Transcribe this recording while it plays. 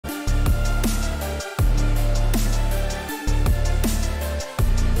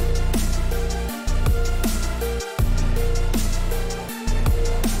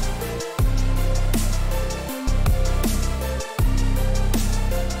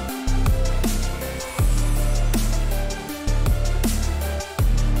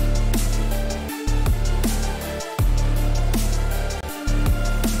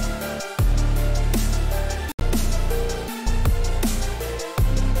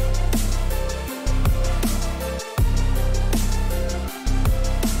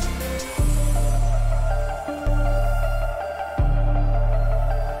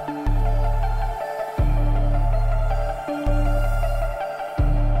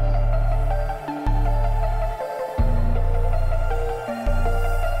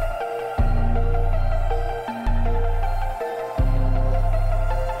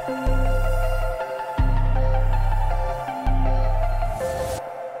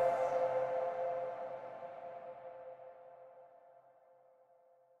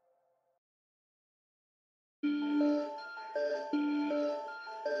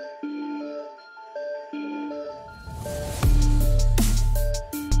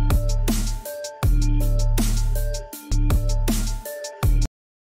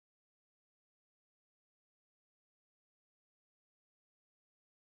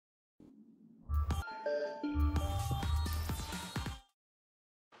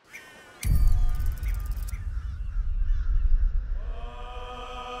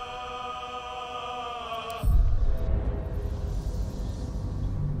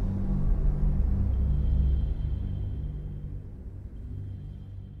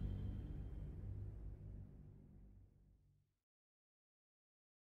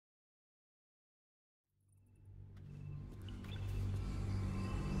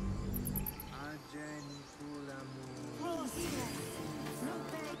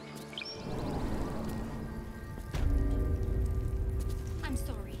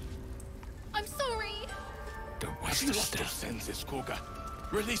She's lost her senses, Koga.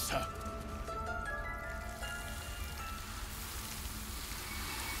 Release her.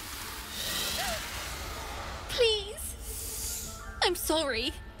 Please. I'm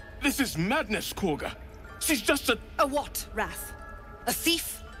sorry. This is madness, Koga. She's just a... A what, Wrath? A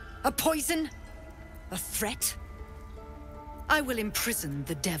thief? A poison? A threat? I will imprison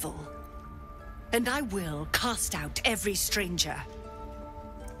the devil. And I will cast out every stranger.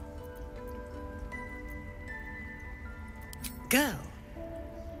 Girl?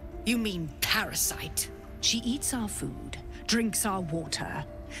 You mean parasite? She eats our food, drinks our water,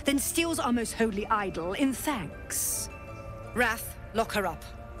 then steals our most holy idol in thanks. Wrath, lock her up.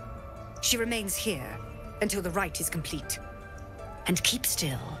 She remains here until the rite is complete. And keep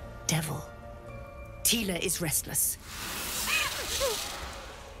still, devil. Tila is restless.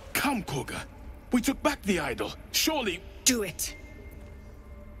 Come, Koga. We took back the idol. Surely... Do it.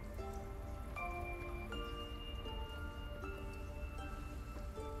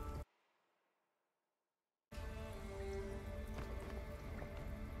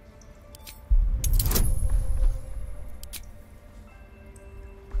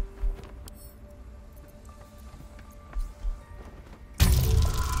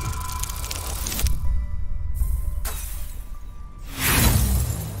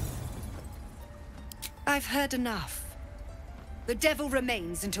 I've heard enough. The devil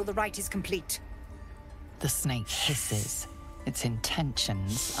remains until the rite is complete. The snake hisses, its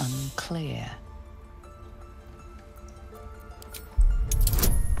intentions unclear.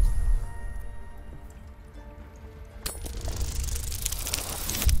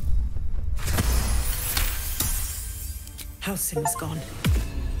 Halcyon is gone.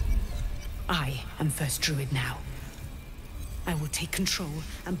 I am first druid now. I will take control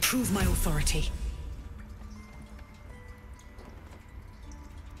and prove my authority.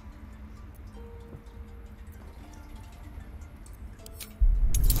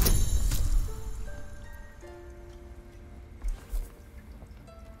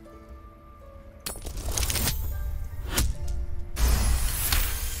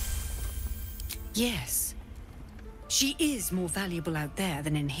 Yes. She is more valuable out there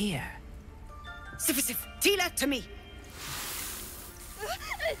than in here. Sif, Tila, to me!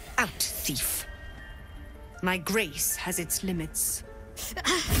 Out, thief. My grace has its limits.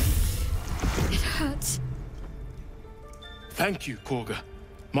 It hurts. Thank you, Koga.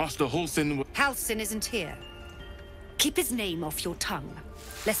 Master Halsin... Halcyon isn't here. Keep his name off your tongue,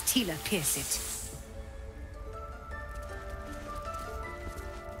 lest Tila pierce it.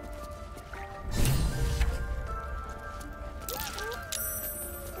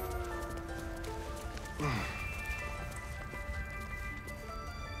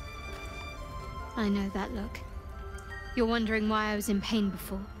 I know that look. You're wondering why I was in pain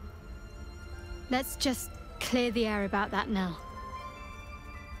before. Let's just clear the air about that now.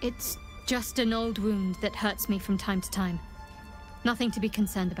 It's just an old wound that hurts me from time to time. Nothing to be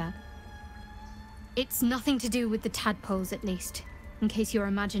concerned about. It's nothing to do with the tadpoles, at least, in case your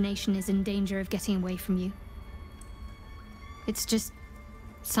imagination is in danger of getting away from you. It's just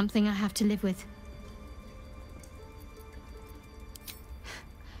something I have to live with.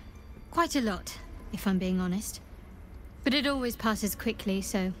 Quite a lot, if I'm being honest. But it always passes quickly,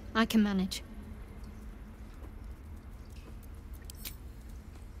 so I can manage.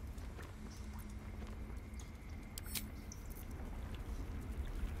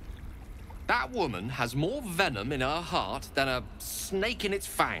 That woman has more venom in her heart than a snake in its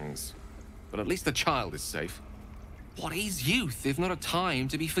fangs. But at least the child is safe. What is youth if not a time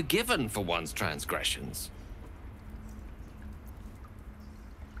to be forgiven for one's transgressions?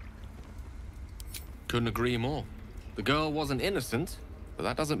 Couldn't agree more. The girl wasn't innocent, but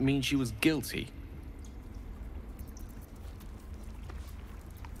that doesn't mean she was guilty.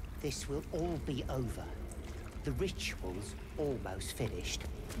 This will all be over. The ritual's almost finished.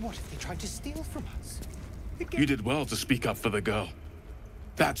 What if they tried to steal from us? You did well to speak up for the girl.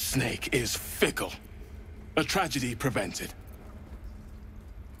 That snake is fickle. A tragedy prevented.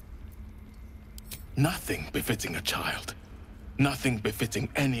 Nothing befitting a child. Nothing befitting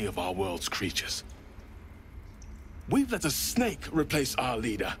any of our world's creatures. We've let a snake replace our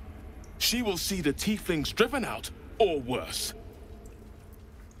leader. She will see the tieflings driven out, or worse.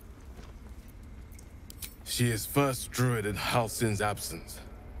 She is first druid in Halcyon's absence.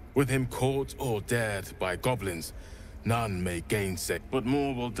 With him caught or dared by goblins, none may gainsay. But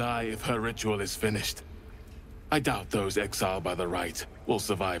more will die if her ritual is finished. I doubt those exiled by the rite will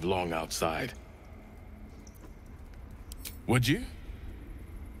survive long outside. Would you?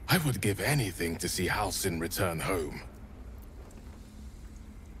 I would give anything to see Halcyon return home.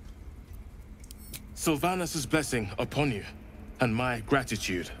 Sylvanus' blessing upon you, and my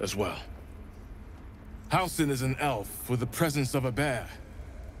gratitude as well. Halsin is an elf with the presence of a bear.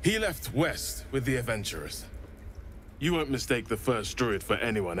 He left west with the adventurers. You won't mistake the first druid for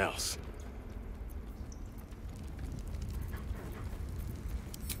anyone else.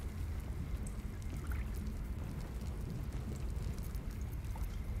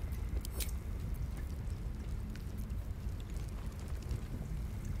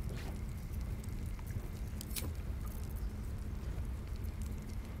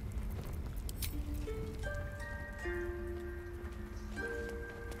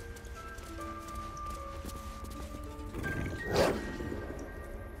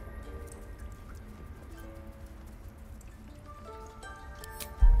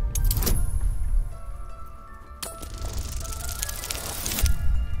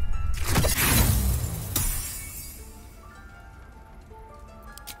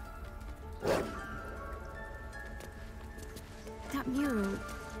 That mural.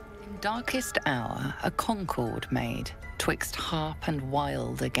 In darkest hour, a concord made, twixt harp and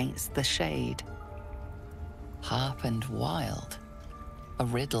wild against the shade. Harp and wild. A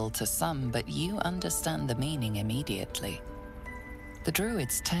riddle to some, but you understand the meaning immediately. The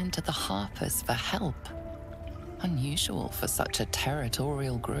druids turn to the harpers for help. Unusual for such a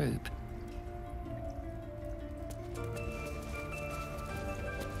territorial group.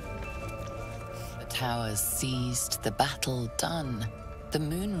 The towers seized, the battle done. The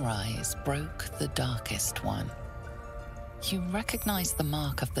moonrise broke the darkest one. You recognize the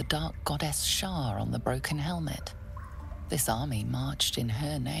mark of the dark goddess Shar on the broken helmet. This army marched in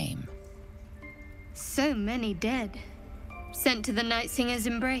her name. So many dead. Sent to the Night Singer's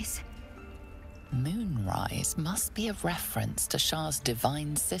embrace. Moonrise must be a reference to Shar's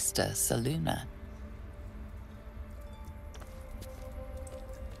divine sister, Selûne.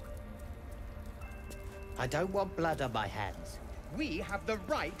 I don't want blood on my hands. We have the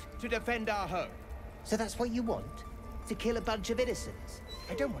right to defend our home. So that's what you want? To kill a bunch of innocents?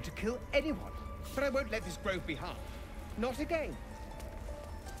 I don't want to kill anyone, but I won't let this grove be harmed. Not again.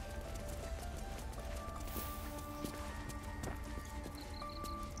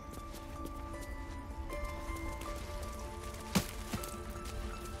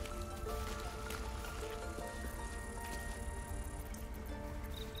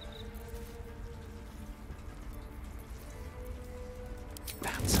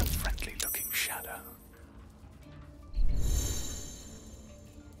 That's a friendly-looking shadow.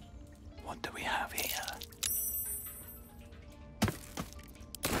 What do we have here?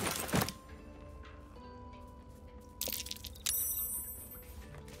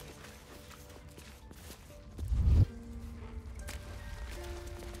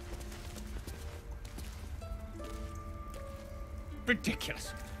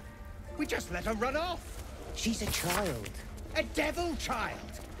 Ridiculous. We just let her run off. She's a child. A devil child.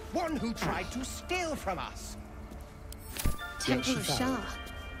 One who tried to steal from us. Temple of she's Shar. old.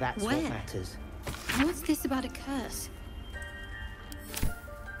 That's Where? what matters. What's this about a curse?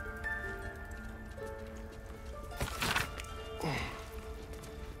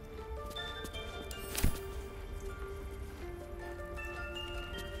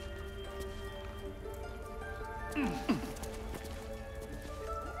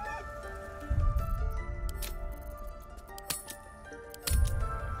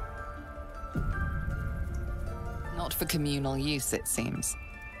 Not for communal use, it seems.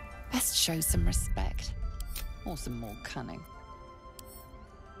 Best show some respect. Or some more cunning.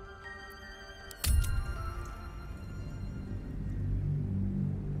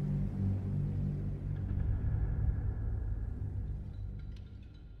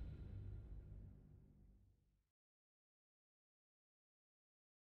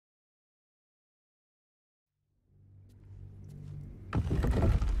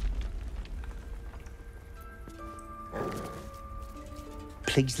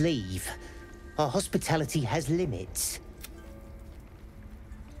 Please leave. Our hospitality has limits.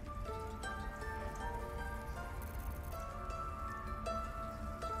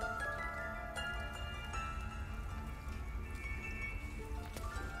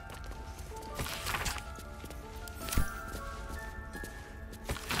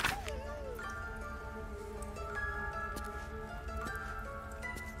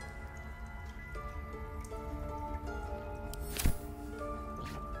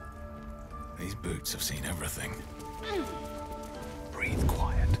 These boots have seen everything. Breathe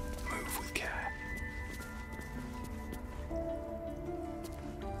quiet. Move with care.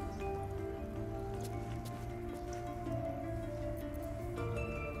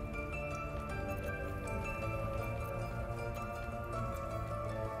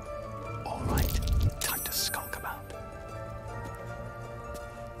 All right.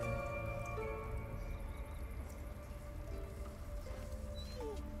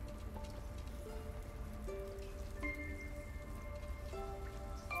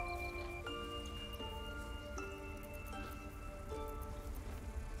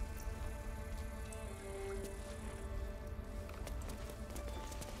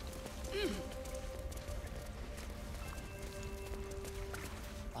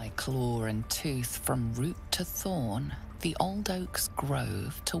 claw and tooth from root to thorn, the old oak's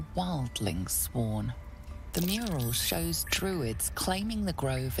grove to wildlings sworn. The mural shows druids claiming the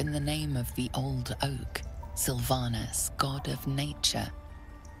grove in the name of the old oak, Sylvanus, god of nature.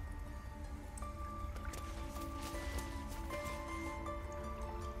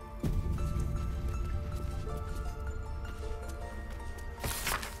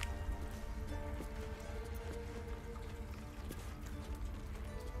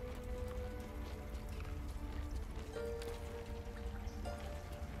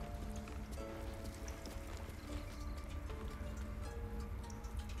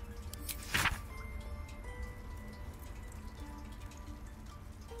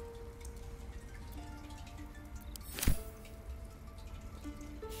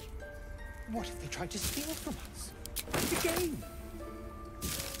 What if they tried to steal from us? The game!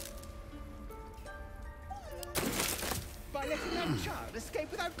 By letting that child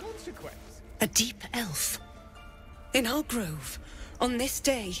escape without consequence. A deep elf. In our grove, on this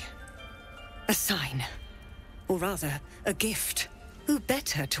day. A sign. Or rather, a gift. Who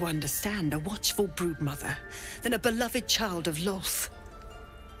better to understand a watchful broodmother than a beloved child of Loth?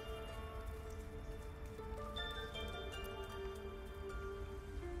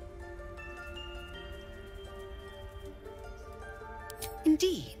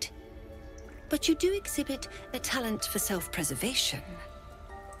 Indeed. But you do exhibit a talent for self-preservation.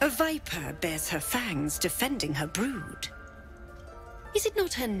 A viper bears her fangs defending her brood. Is it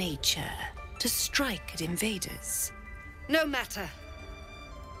not her nature to strike at invaders? No matter.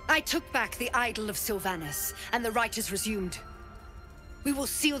 I took back the idol of Sylvanus, and the rite is resumed. We will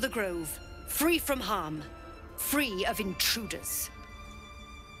seal the grove, free from harm, free of intruders.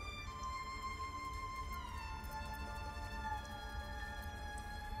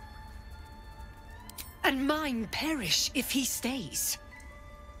 And mine perish if he stays.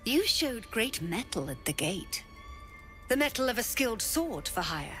 You showed great mettle at the gate. The mettle of a skilled sword for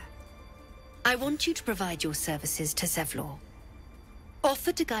hire. I want you to provide your services to Zevlor.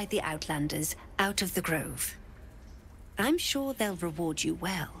 Offer to guide the Outlanders out of the grove. I'm sure they'll reward you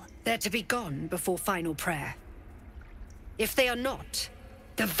well. They're to be gone before final prayer. If they are not,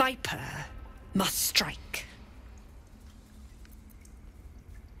 the Viper must strike.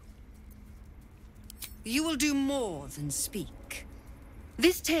 You will do more than speak.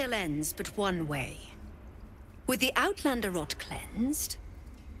 This tale ends but one way. With the Outlander rot cleansed,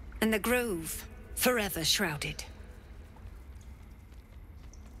 and the grove forever shrouded.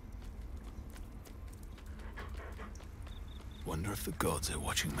 Wonder if the gods are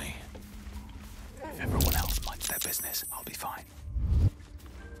watching me. If everyone else minds their business, I'll be fine.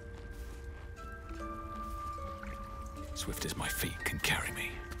 Swift as my feet can carry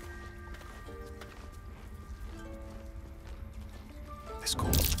me. This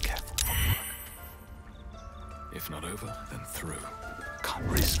calls for careful footwork. If not over, then through. Can't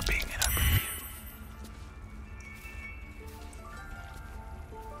risk being in open view.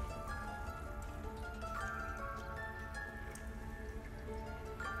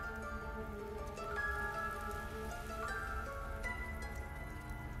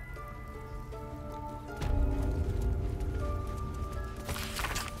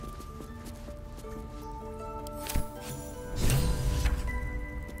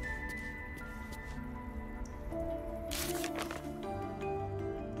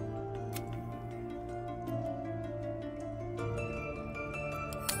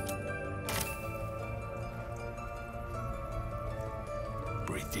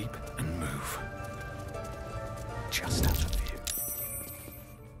 Breathe deep and move. Just out of view.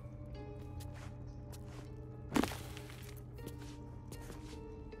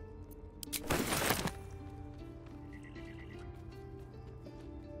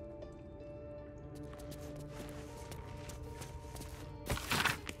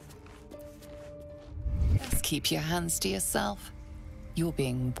 Just keep your hands to yourself. You're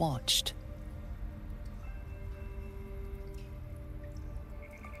being watched.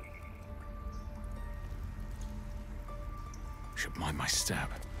 Should mind my step.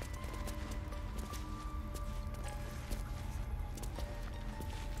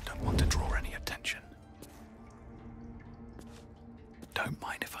 Don't want to draw any attention. Don't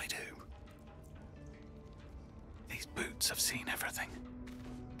mind if I do. These boots have seen everything.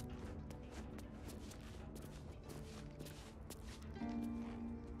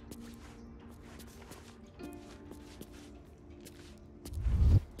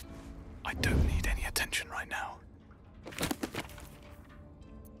 I don't need any attention right now.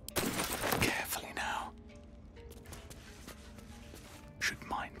 Carefully now. Should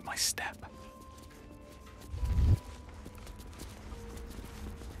mind my step.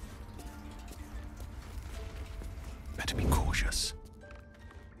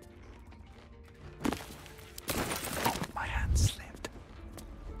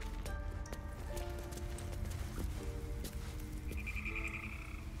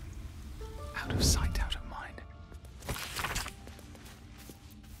 Out of sight, out of mind.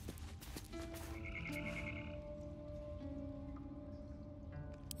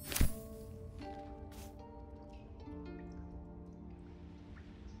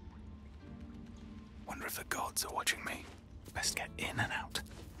 Wonder if the gods are watching me. Best get in and out.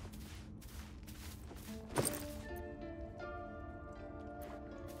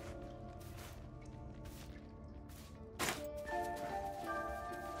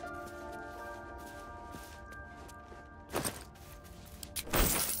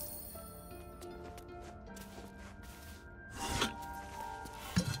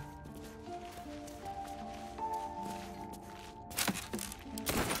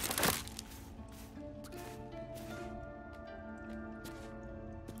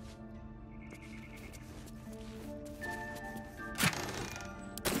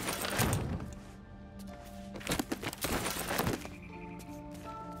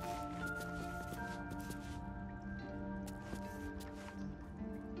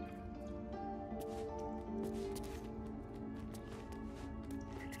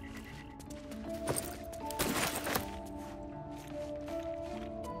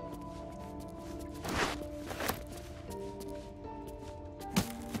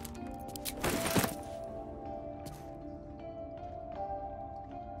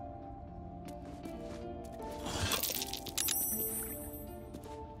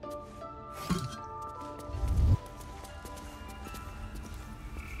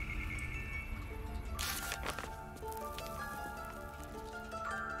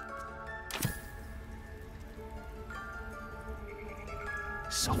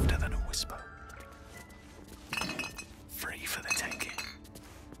 Softer than a whisper. Free for the taking.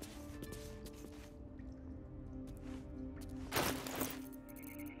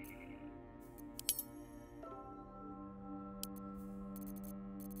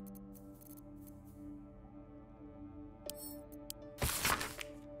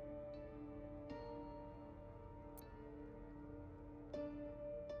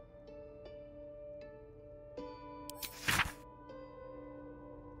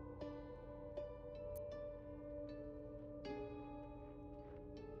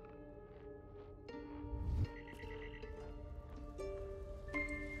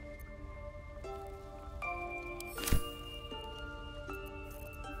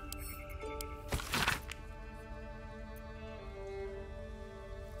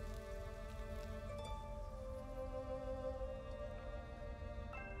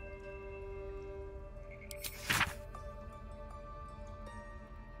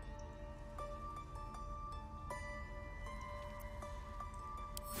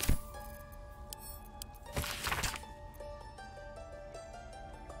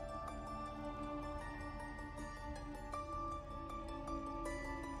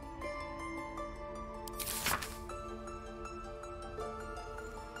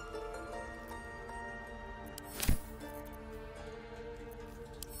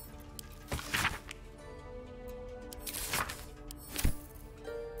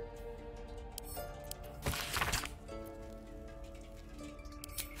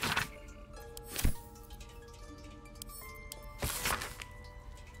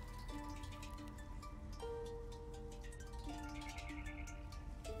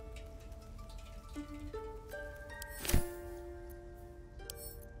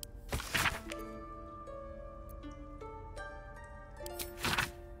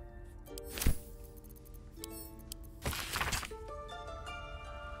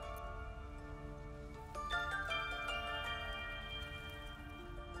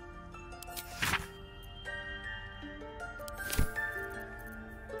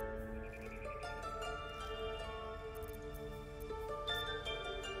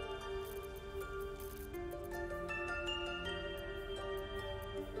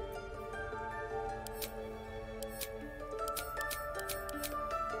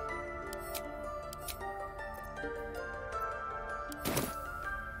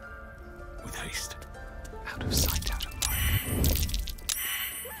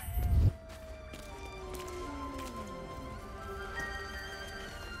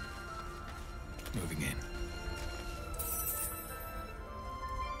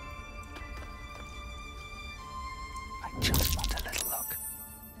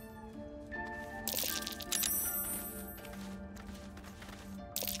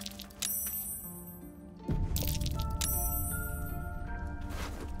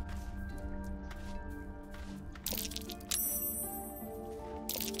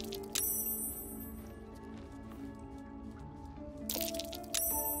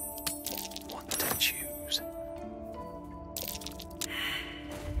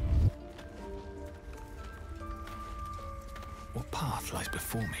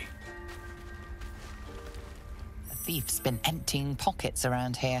 before me. The thief's been emptying pockets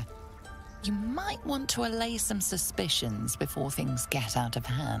around here. You might want to allay some suspicions before things get out of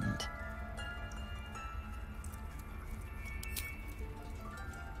hand.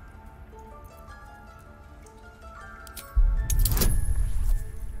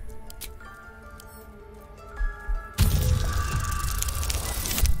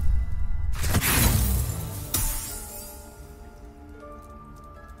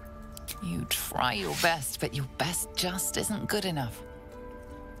 You try your best, but your best just isn't good enough.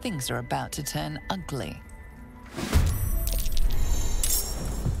 Things are about to turn ugly.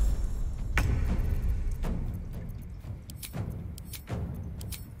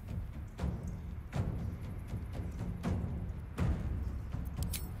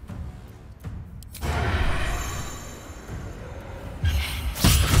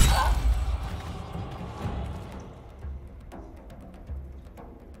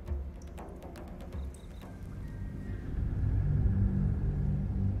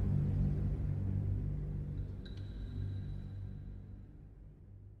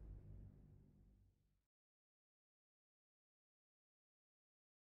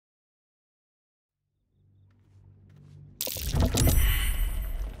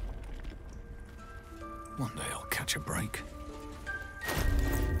 One day I'll catch a break.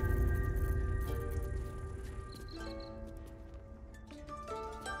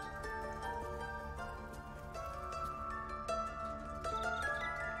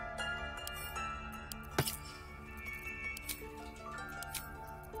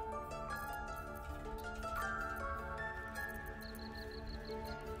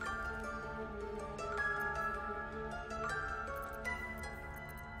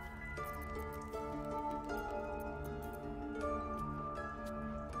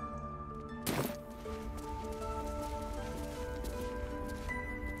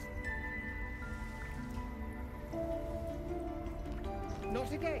 Not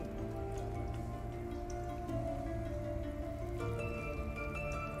again.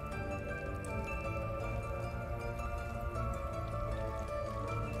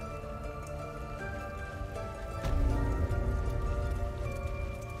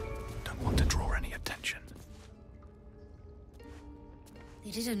 Don't want to draw any attention.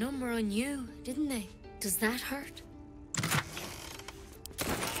 They did a number on you, didn't they? Does that hurt?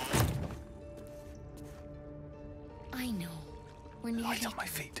 I know. We're nearly... Light on my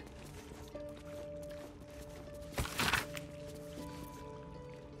feet.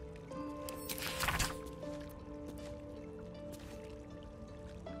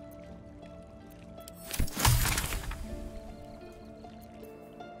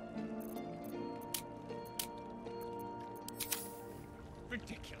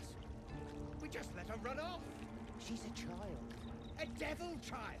 Ridiculous. We just let her run off. She's a child. A devil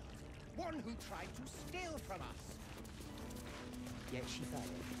child. One who tried to steal from us. Yet she failed.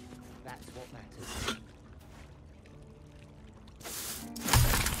 That's what matters.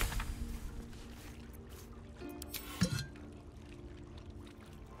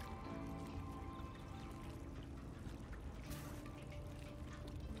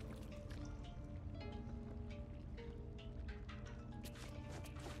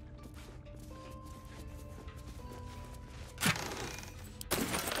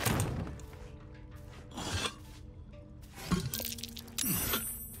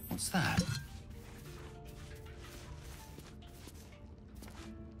 What's that?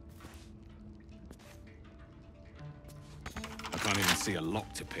 I can't even see a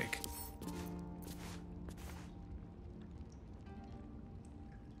lock to pick.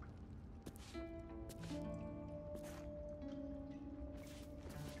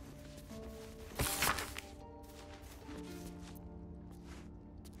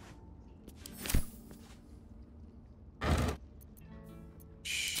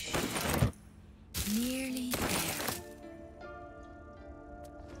 Nearly there.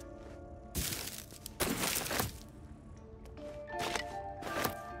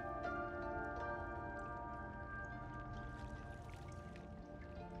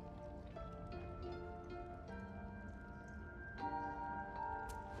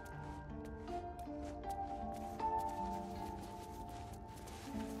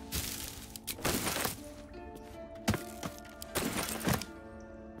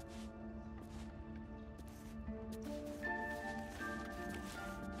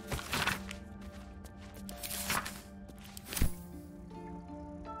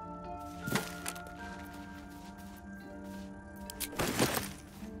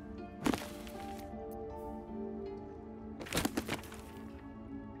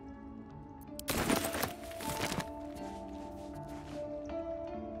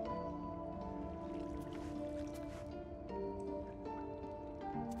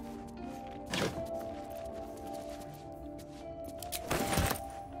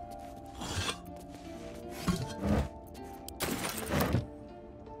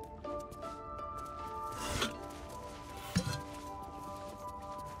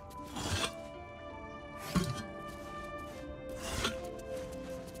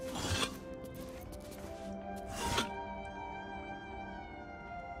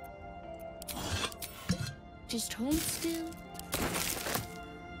 almost home still?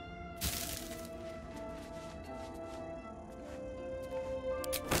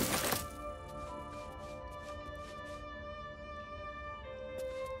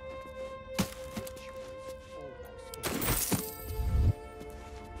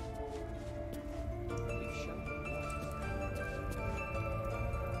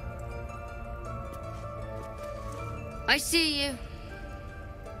 I see you.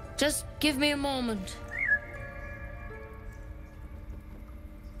 Just give me a moment.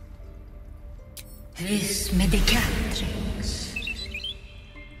 This medicatrix.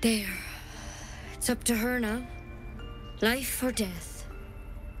 There. It's up to her now. Life or death.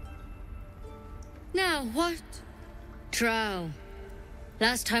 Now, what? Drow.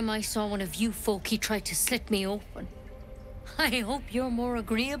 Last time I saw one of you folk, he tried to slit me open. I hope you're more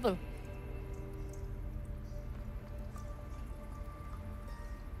agreeable.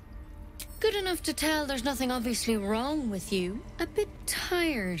 Good enough to tell there's nothing obviously wrong with you. A bit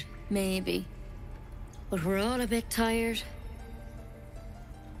tired, maybe. But we're all a bit tired.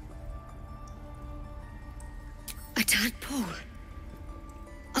 A tadpole.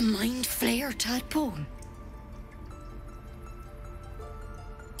 A mind flayer tadpole.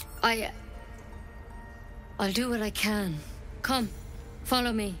 I'll do what I can. Come,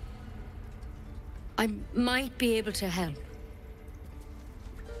 follow me. I might be able to help.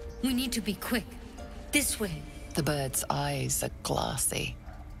 We need to be quick. This way. The bird's eyes are glassy.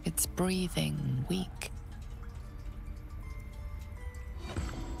 Its breathing weak.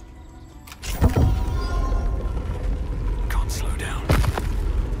 Can't slow down.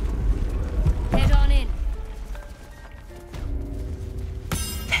 Head on in.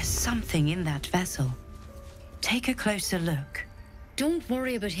 There's something in that vessel. Take a closer look. Don't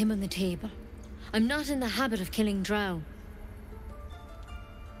worry about him on the table. I'm not in the habit of killing drow.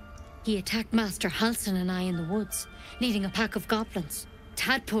 He attacked Master Halsin and I in the woods, leading a pack of goblins.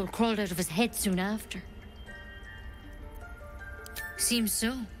 Tadpole crawled out of his head soon after. Seems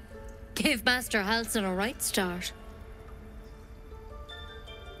so. Gave Master Halsin a right start.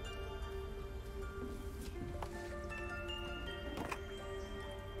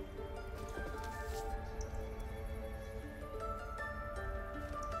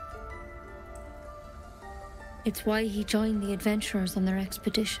 It's why he joined the adventurers on their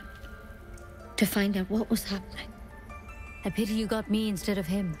expedition. To find out what was happening. A pity you got me instead of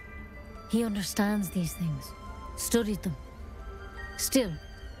him. He understands these things. Studied them. Still,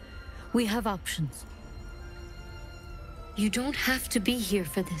 we have options. You don't have to be here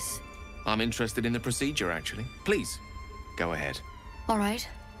for this. I'm interested in the procedure, actually. Please, go ahead. All right.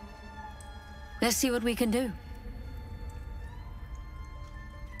 Let's see what we can do.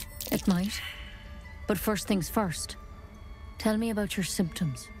 It might. But first things first. Tell me about your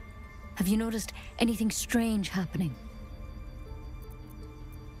symptoms. Have you noticed anything strange happening?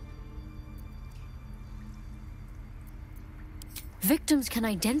 Victims can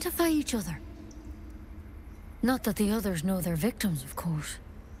identify each other. Not that the others know they're victims, of course.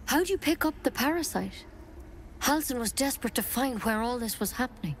 How'd you pick up the parasite? Halsin was desperate to find where all this was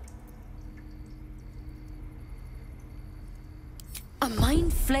happening. A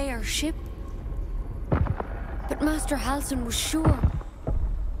mind flayer ship? But Master Halsin was sure.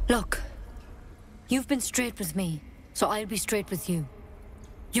 Look, you've been straight with me, so I'll be straight with you.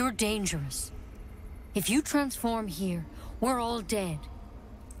 You're dangerous. If you transform here, we're all dead.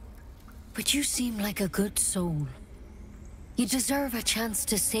 But you seem like a good soul. You deserve a chance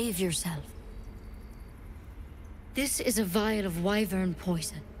to save yourself. This is a vial of wyvern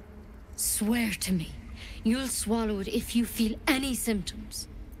poison. Swear to me, you'll swallow it if you feel any symptoms.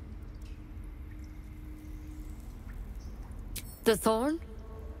 The thorn?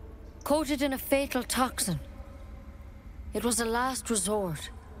 Coated in a fatal toxin. It was a last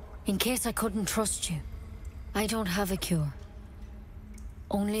resort, in case I couldn't trust you. I don't have a cure.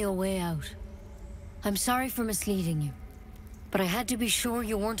 Only a way out. I'm sorry for misleading you, but I had to be sure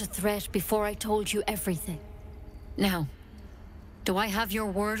you weren't a threat before I told you everything. Now, do I have your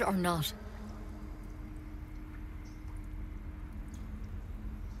word or not?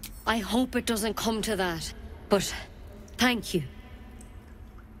 I hope it doesn't come to that, but thank you.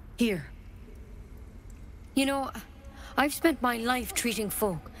 Here. You know, I've spent my life treating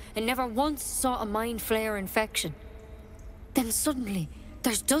folk and never once saw a mind flayer infection. Then suddenly,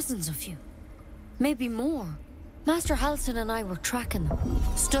 there's dozens of you. Maybe more. Master Halsin and I were tracking them,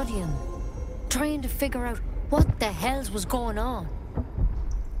 studying them, trying to figure out what the hells was going on.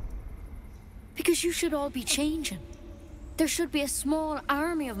 Because you should all be changing. There should be a small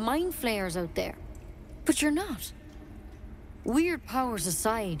army of mind flayers out there. But you're not. Weird powers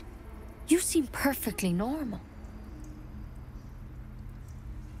aside, you seem perfectly normal.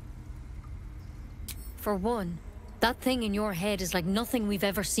 For one, that thing in your head is like nothing we've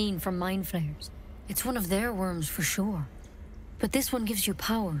ever seen from mind flayers. It's one of their worms for sure. But this one gives you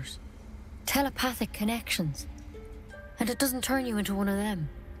powers. Telepathic connections. And it doesn't turn you into one of them.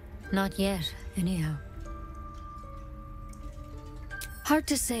 Not yet, anyhow. Hard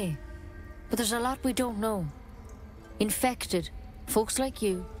to say, but there's a lot we don't know. Infected, folks like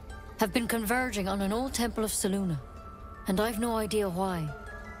you, have been converging on an old temple of Selûne, and I've no idea why.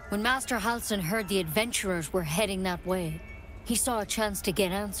 When Master Halsin heard the adventurers were heading that way, he saw a chance to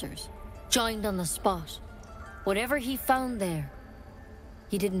get answers, joined on the spot. Whatever he found there,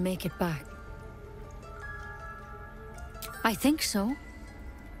 he didn't make it back. I think so.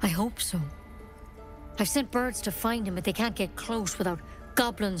 I hope so. I've sent birds to find him, but they can't get close without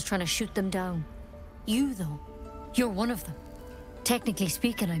goblins trying to shoot them down. You, though, you're one of them. Technically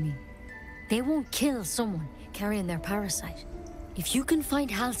speaking, I mean. They won't kill someone carrying their parasite. If you can find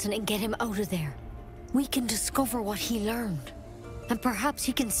Halsin and get him out of there, we can discover what he learned. And perhaps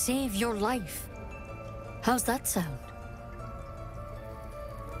he can save your life. How's that sound?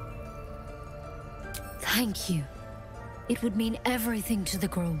 Thank you. It would mean everything to the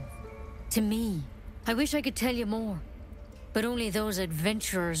Grove. To me. I wish I could tell you more. But only those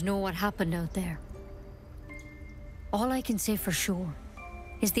adventurers know what happened out there. All I can say for sure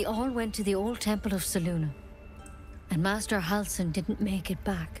is they all went to the old temple of Selûne. And Master Halsin didn't make it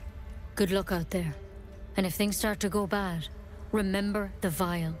back. Good luck out there. And if things start to go bad, remember the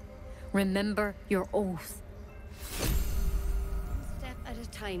vial. Remember your oath. One step at a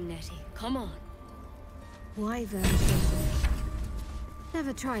time, Nettie. Come on. Wyvern.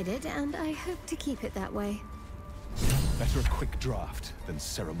 Never tried it, and I hope to keep it that way. Better a quick draft than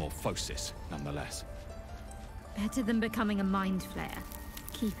ceramorphosis, nonetheless. Better than becoming a mind flayer.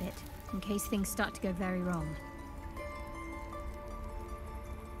 Keep it, in case things start to go very wrong.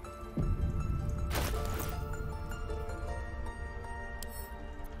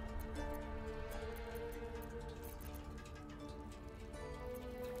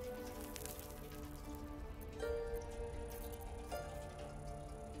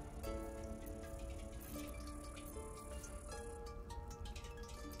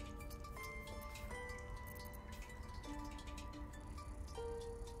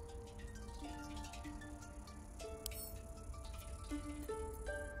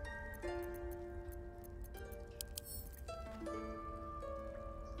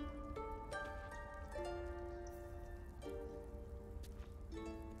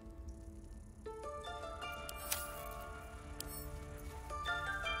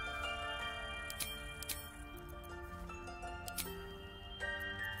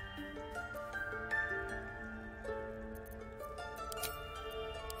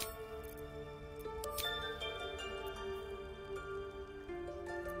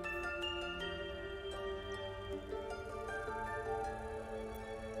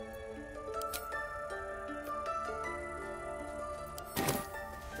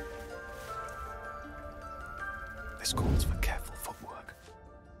 This calls for careful footwork.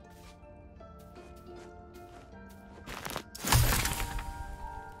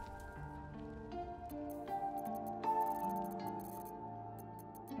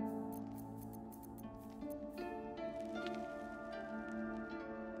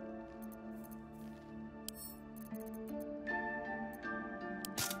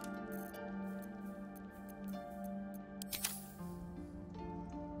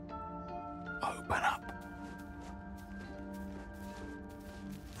 Open up.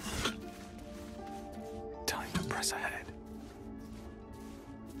 Time to press ahead.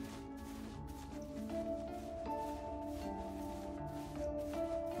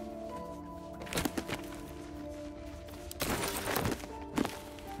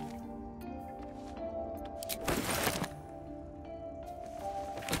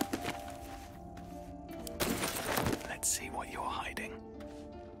 Let's see what you're hiding.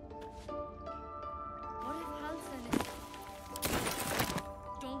 What if Halsin is...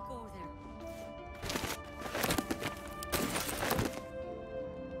 Don't go there.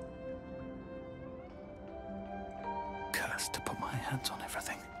 Cursed to put my hands on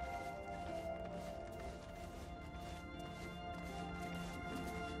everything.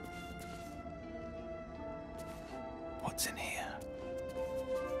 What's in here?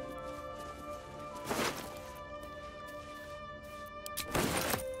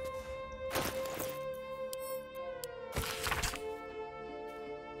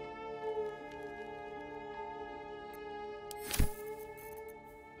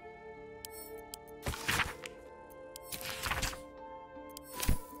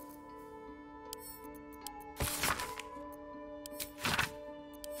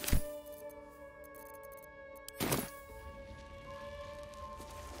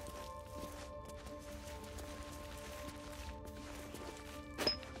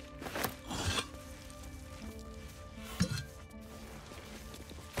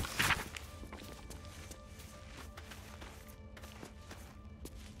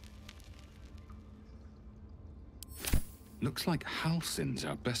 Looks like Halsin's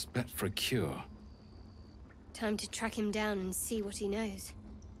our best bet for a cure. Time to track him down and see what he knows.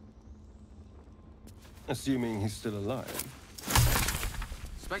 Assuming he's still alive.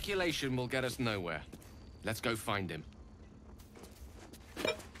 Speculation will get us nowhere. Let's go find him.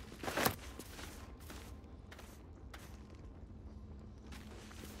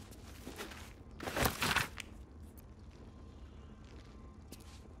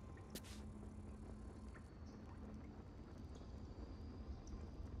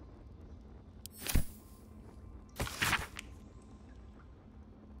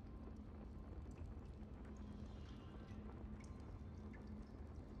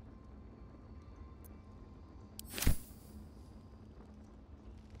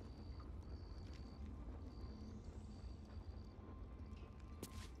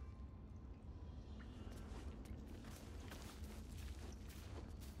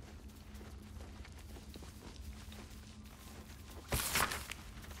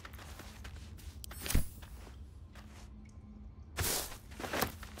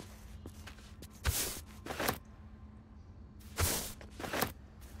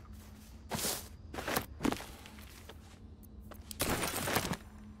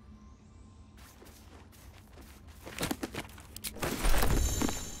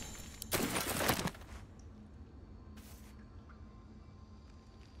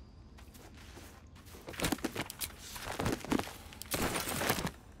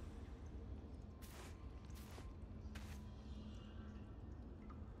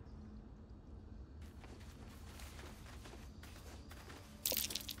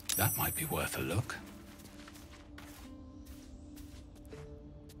 That might be worth a look.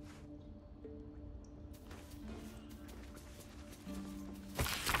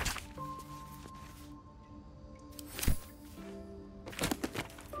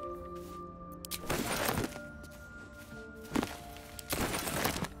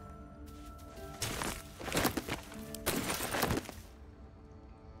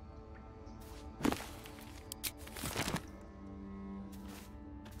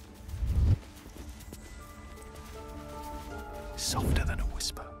 Softer than a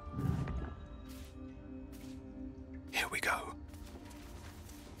whisper. Here we go.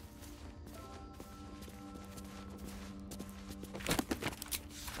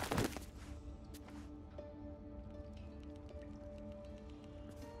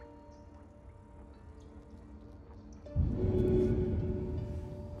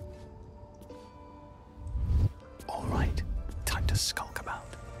 All right, time to skulk about.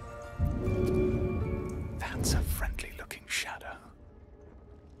 That's a friendly-looking shadow.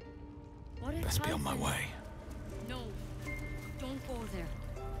 Best be on my way. No, don't go there.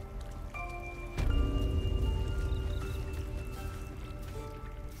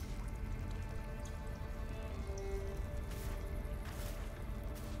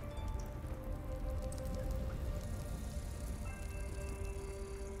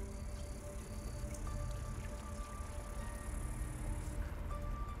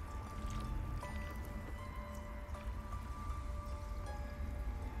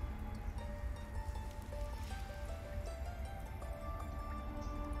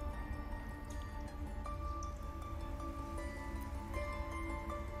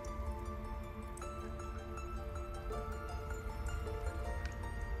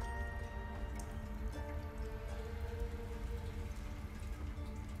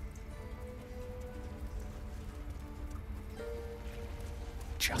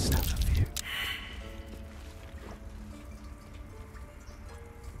 Just out of view.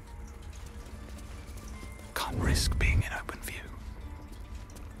 Can't risk being in open view.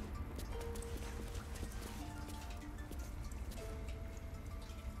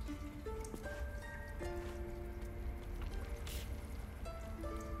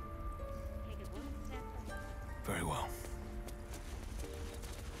 Very well.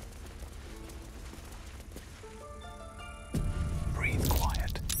 Breathe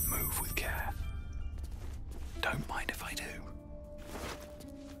quiet, move with care. Don't mind if I do.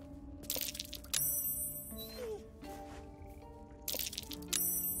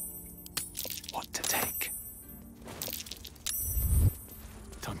 What to take?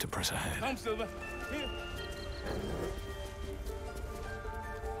 Time to press ahead. Come, Silver. Here.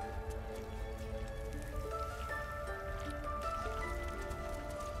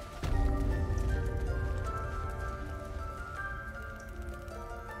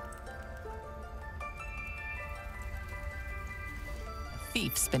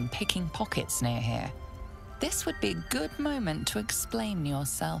 Thief's been picking pockets near here. This would be a good moment to explain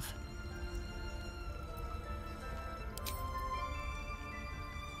yourself.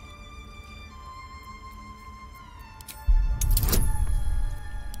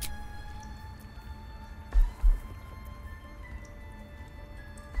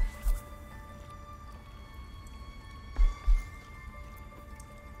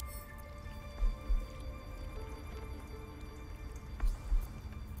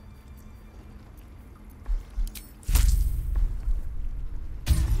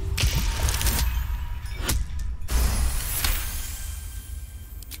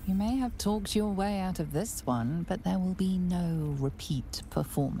 You may have talked your way out of this one, but there will be no repeat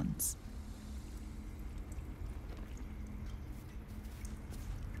performance.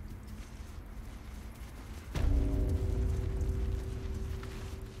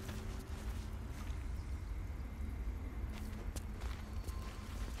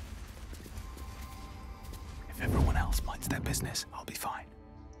 If everyone else minds their business, I'll be fine.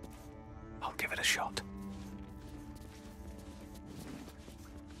 I'll give it a shot.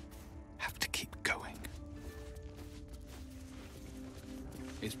 Have to keep going.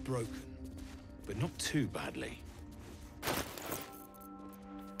 It's broken, but not too badly.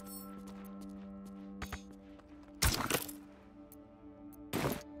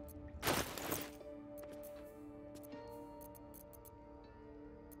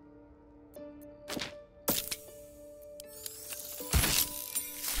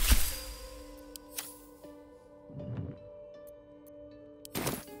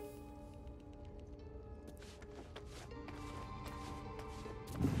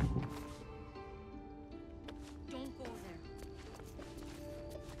 Don't go there.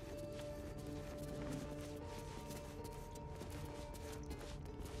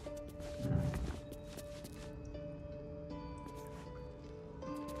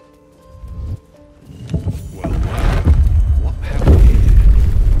 Well, what have we here?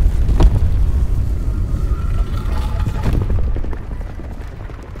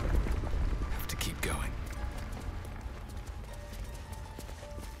 Have to keep going.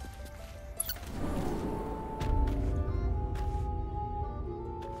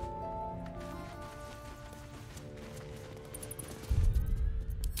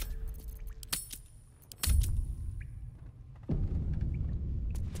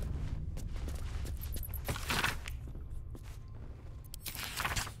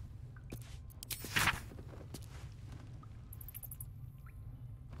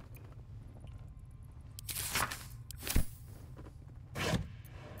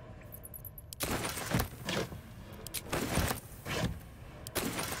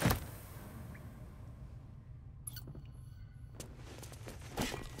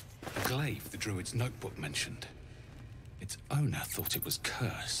 The glaive the druid's notebook mentioned. Its owner thought it was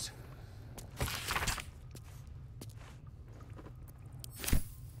cursed.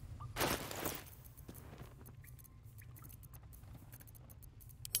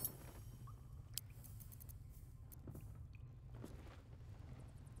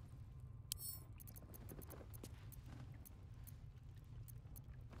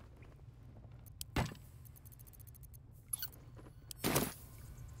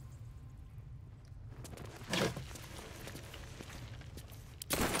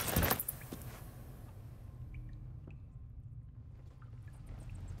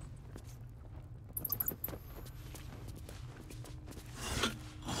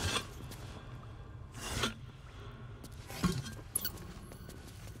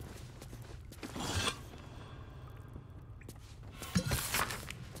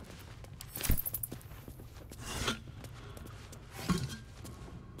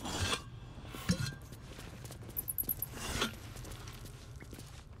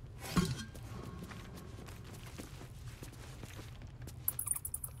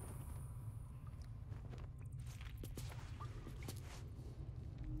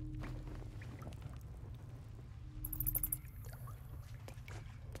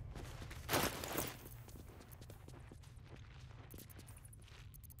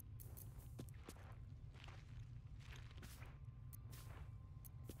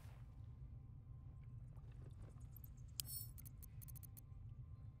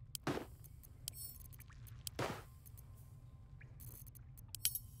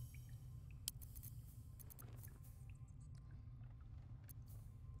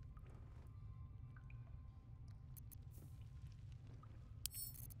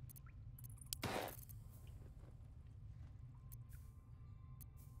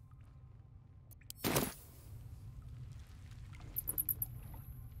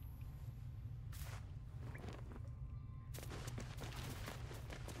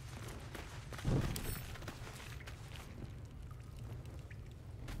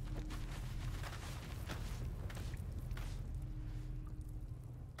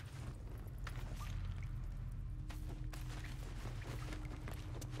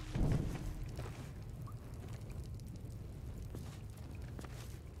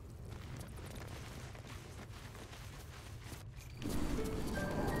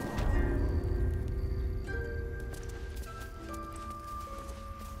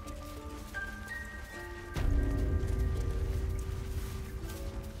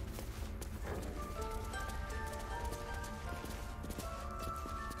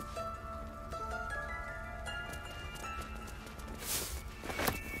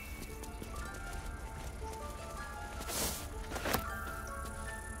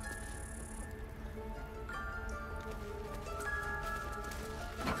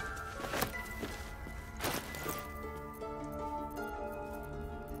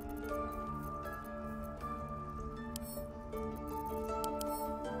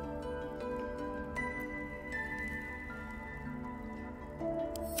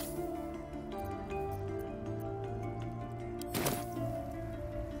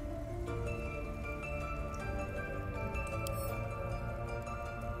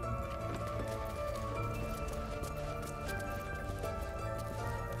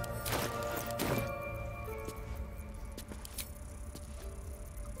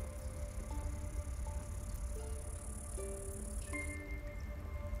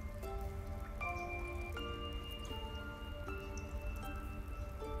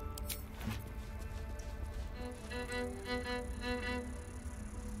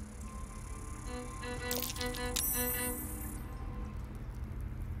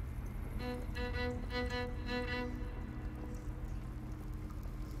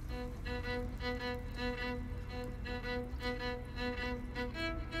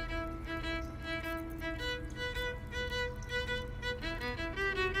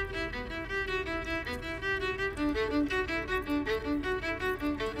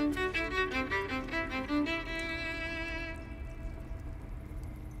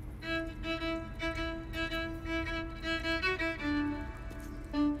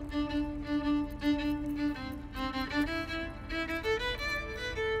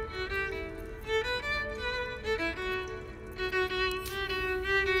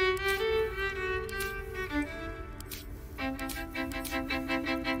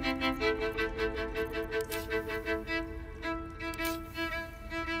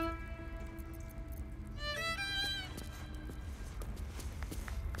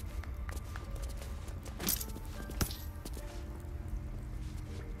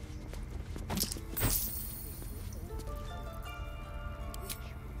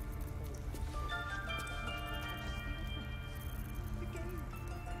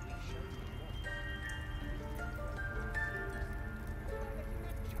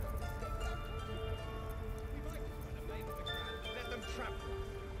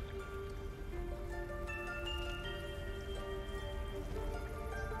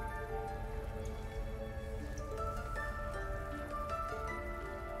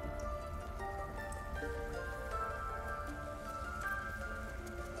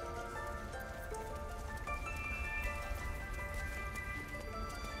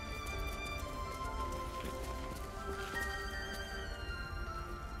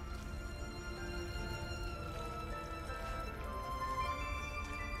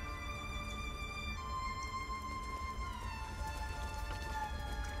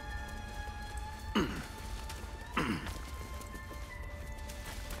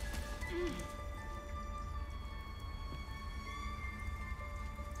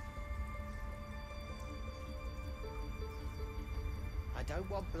 I don't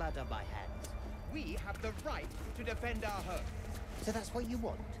want blood on my hands. We have the right to defend our home. So that's what you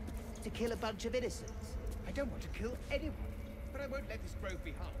want? To kill a bunch of innocents? I don't want to kill anyone, but I won't let this grove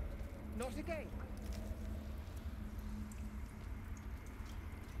be harmed. Not again.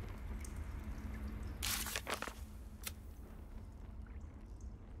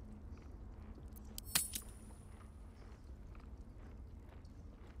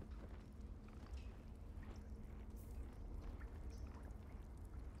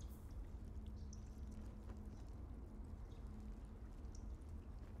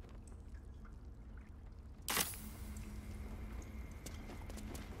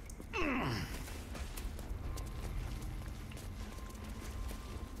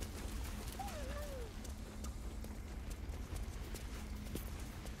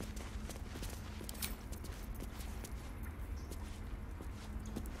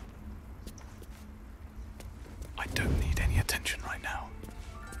 I don't need any attention right now.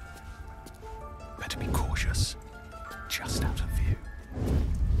 Better be cautious. Just out of view.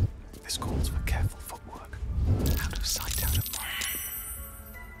 This calls for careful footwork. Out of sight, out of mind.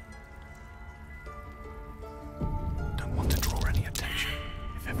 Don't want to draw any attention.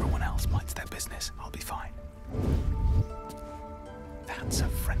 If everyone else minds their business, I'll be fine. That's a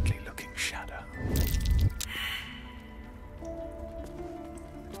friendly-looking shadow.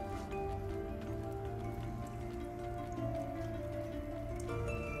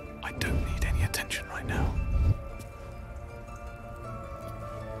 I don't need any attention right now.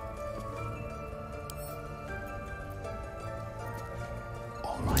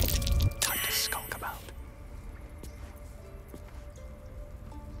 All right, time to skulk about.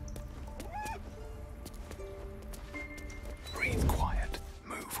 Breathe quiet,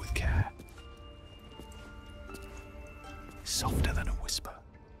 move with care. Softer than a whisper.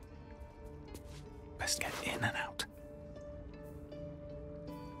 Best get in and out.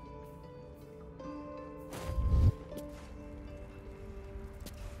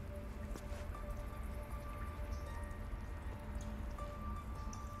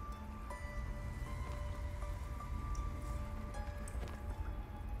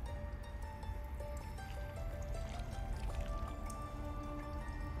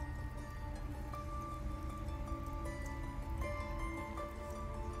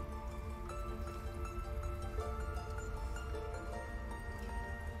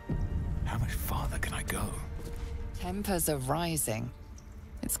 How much farther can I go? Tempers are rising.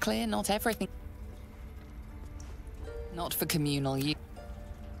 It's clear not everything... Not for communal use.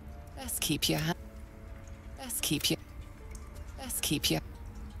 Best keep your hand... Best keep your... keep you.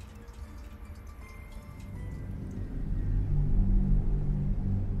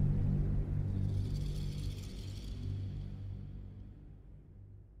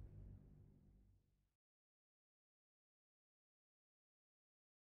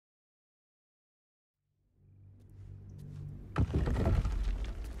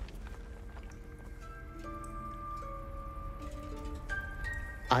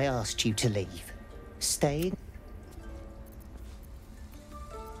 I asked you to leave. Staying?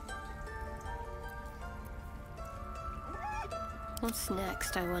 What's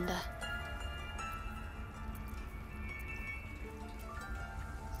next, I wonder?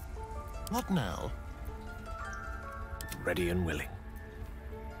 What now? Ready and willing.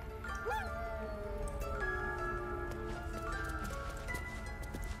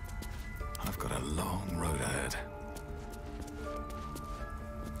 I've got a long road ahead.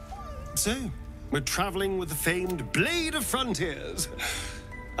 So, we're traveling with the famed Blade of Frontiers.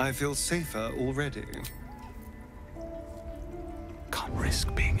 I feel safer already. Can't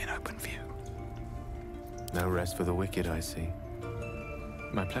risk being in open view. No rest for the wicked, I see.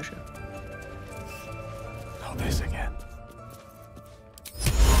 My pleasure. Not this again.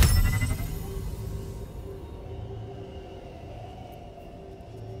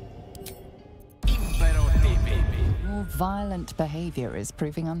 Your violent behavior is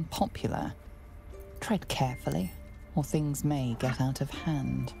proving unpopular. Tread carefully, or things may get out of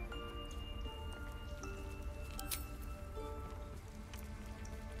hand.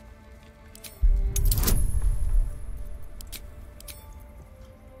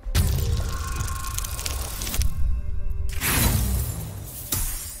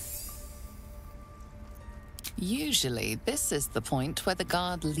 Usually, this is the point where the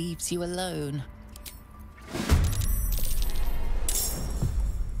guard leaves you alone.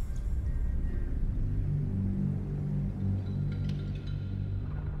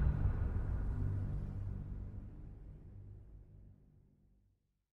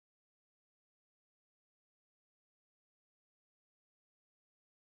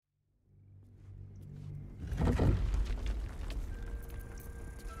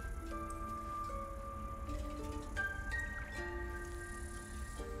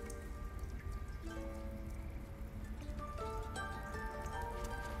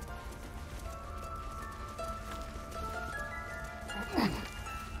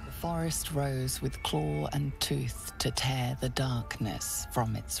 The forest rose with claw and tooth to tear the darkness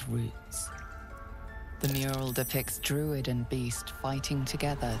from its roots. The mural depicts druid and beast fighting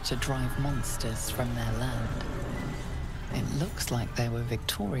together to drive monsters from their land. It looks like they were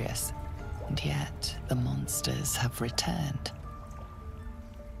victorious, and yet the monsters have returned.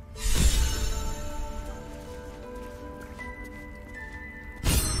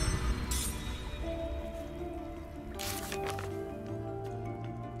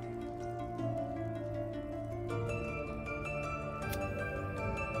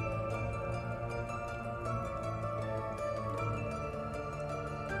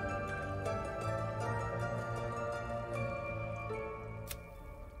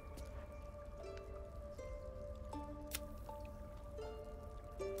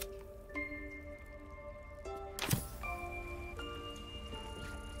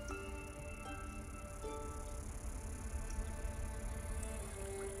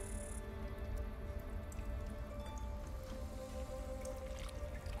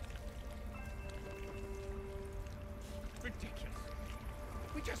 Ridiculous.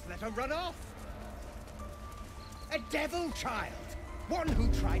 We just let her run off. A devil child. One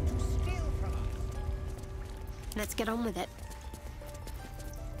who tried to steal from us. Let's get on with it.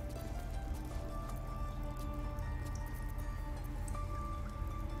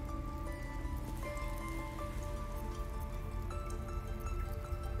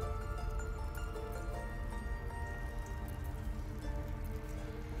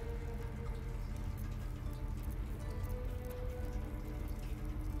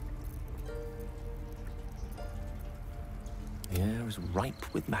 The air is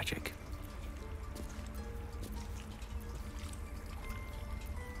ripe with magic.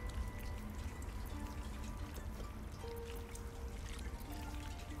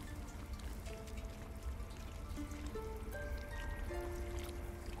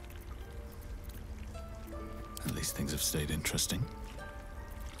 At least things have stayed interesting.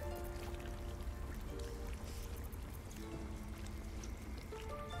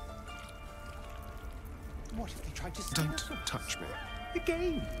 What if they tried to steal Don't from us? touch me. The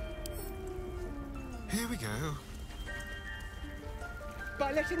game. Here we go.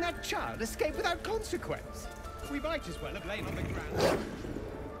 By letting that child escape without consequence. We might as well have lain on the ground.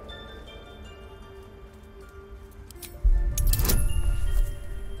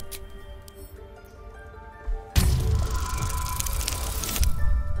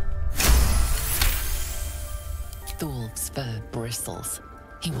 Thorv's fur bristles.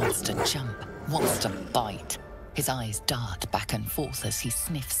 He wants to jump, wants to bite. His eyes dart back and forth as he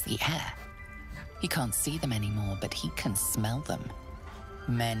sniffs the air. He can't see them anymore, but he can smell them.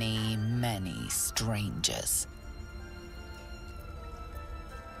 Many, many strangers.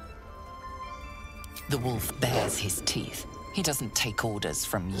 The wolf bares his teeth. He doesn't take orders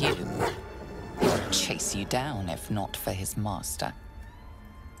from you. He would chase you down if not for his master.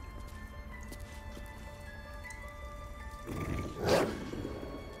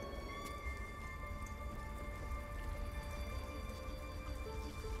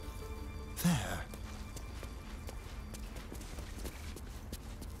 There.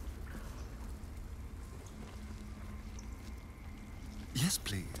 Yes,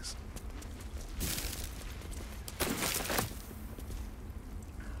 please.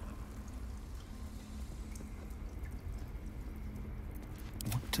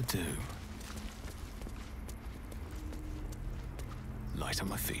 What to do? Light on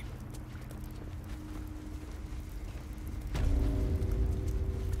my feet.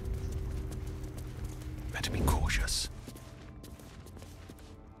 Better be cautious.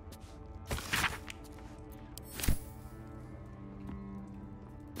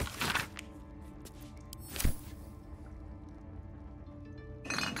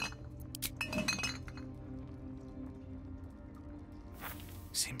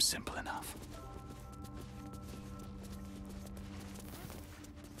 Seems simple enough.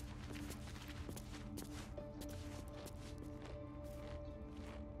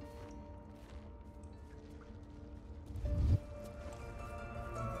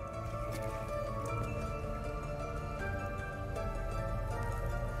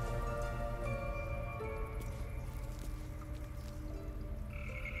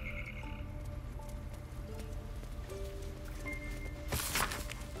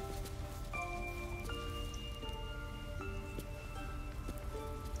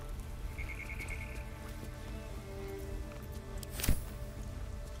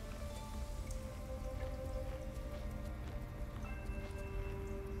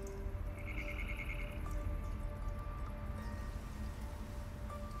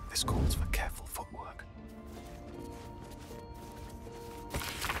 This calls for careful footwork.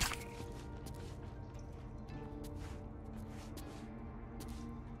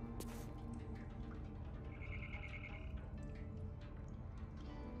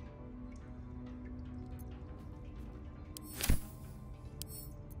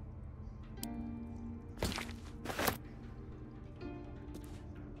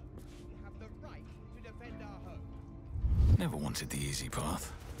 We have the right to defend our home. Never wanted the easy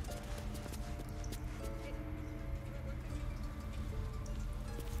path.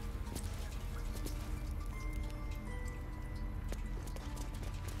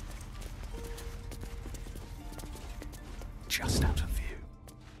 Just out of view.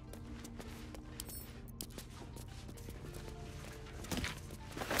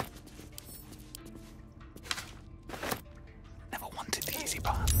 Never wanted the easy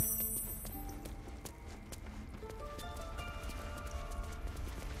path.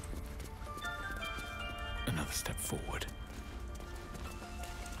 Another step forward.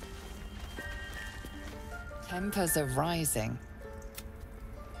 Tempers are rising.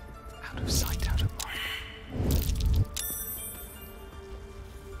 Out of sight, out of mind.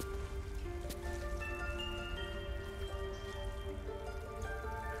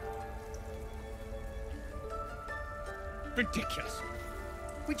 Ridiculous.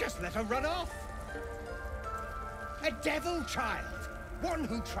 We just let her run off. A devil child. One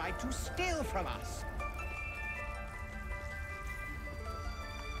who tried to steal from us.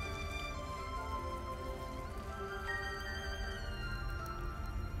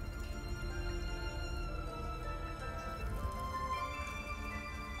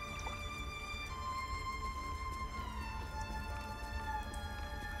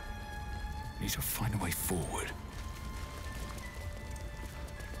 Need to find a way forward.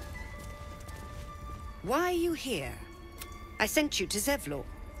 Why are you here? I sent you to Zevlor.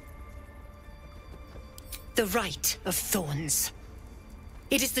 The Right of Thorns.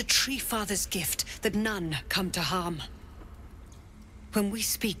 It is the Tree Father's gift that none come to harm. When we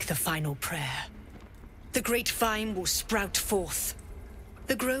speak the final prayer, the great vine will sprout forth.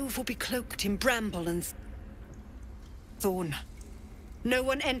 The grove will be cloaked in bramble and thorn. No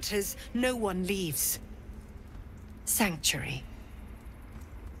one enters, no one leaves. Sanctuary.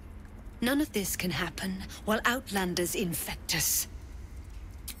 None of this can happen while Outlanders infect us.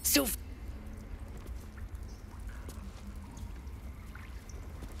 Sylv...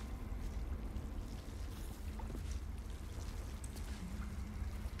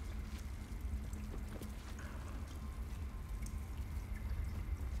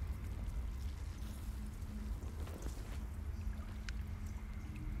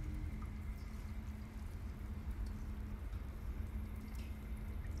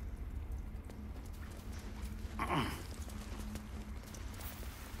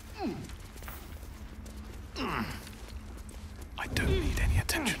 I don't need any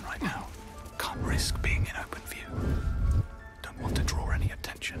attention right now. Can't risk being in open view. Don't want to draw any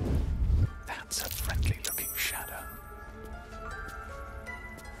attention. That's a friendly-looking shadow.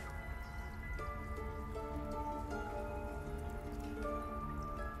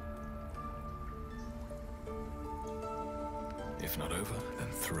 If not over, then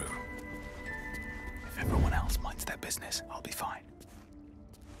through. If everyone else minds their business, I'll be fine.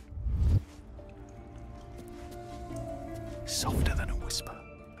 Softer than a whisper.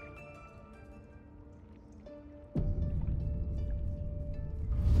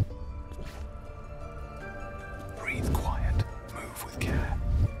 Breathe quiet, move with care.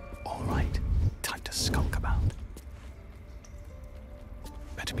 All right, time to skulk about.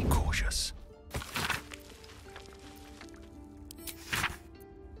 Better be cautious.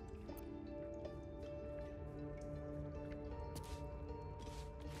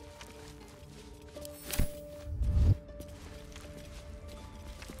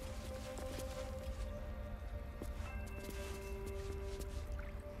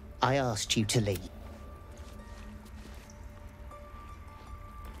 I asked you to leave.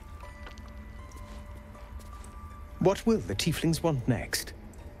 What will the tieflings want next?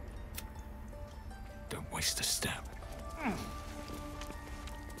 Don't waste a step.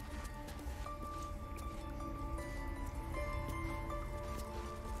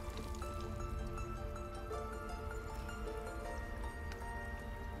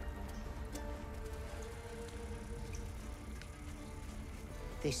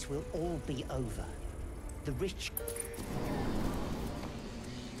 This will all be over. The rich...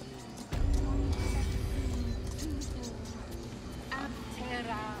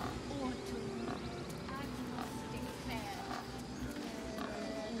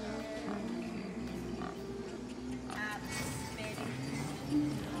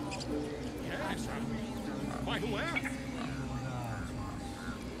 Yes, I'm quite aware.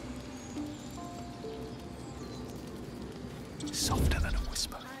 Softer than a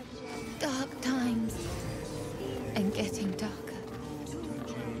whisper. Dark times. And getting darker.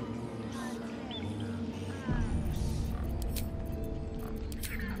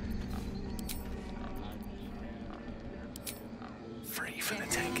 Free for the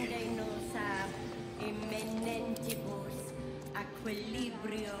taking.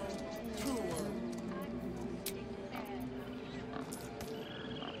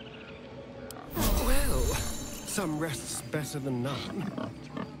 Well, some rest's better than none.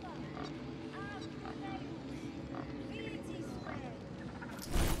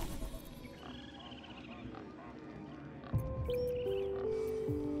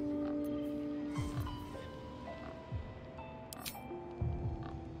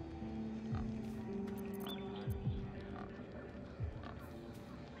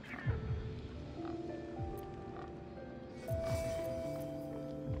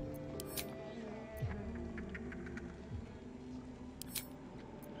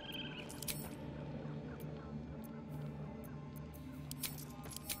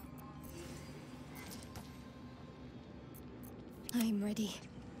 I'm ready.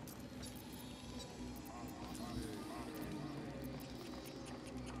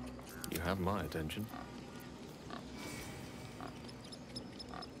 You have my attention.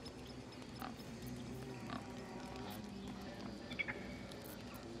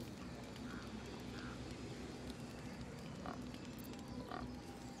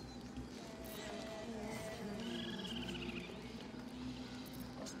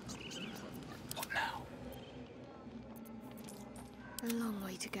 What now? A long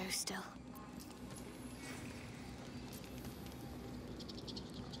way to go still.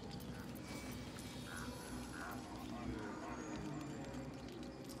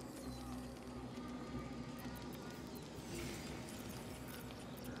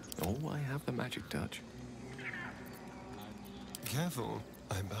 Oh, I have the magic touch. Careful,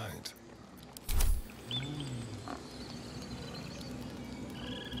 I bite.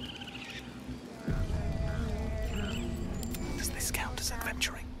 Does this count as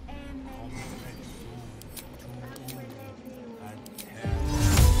adventuring?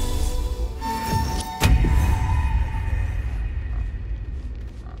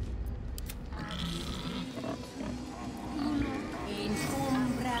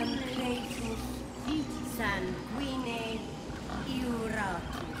 Sanguine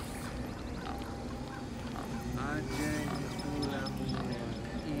Iuratus.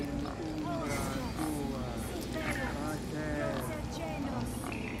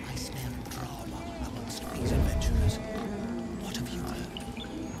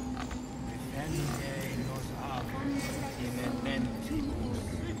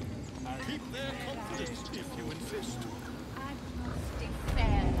 assist.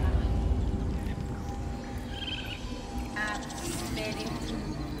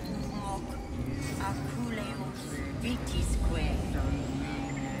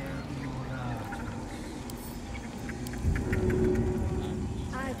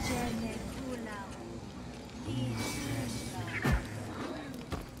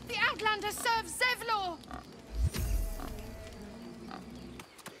 The Outlander serves Zevlor!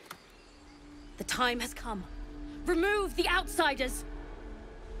 The time has come. Remove the outsiders!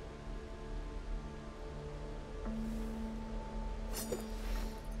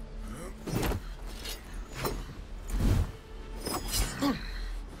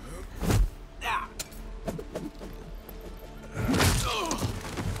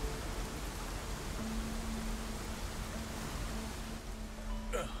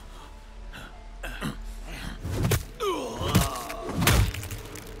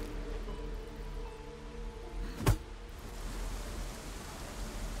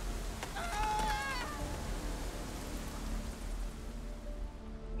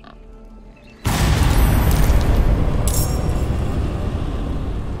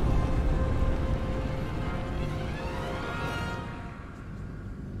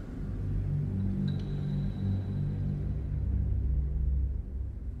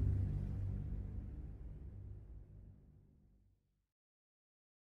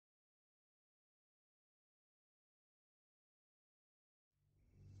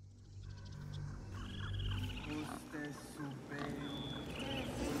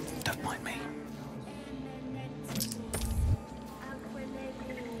 Don't mind me.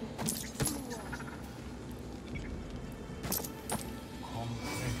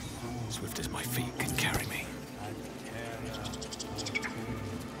 Swift as my feet can carry me.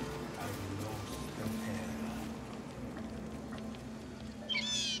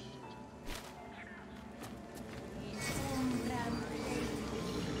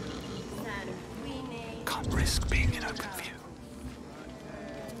 Can't risk being in open view.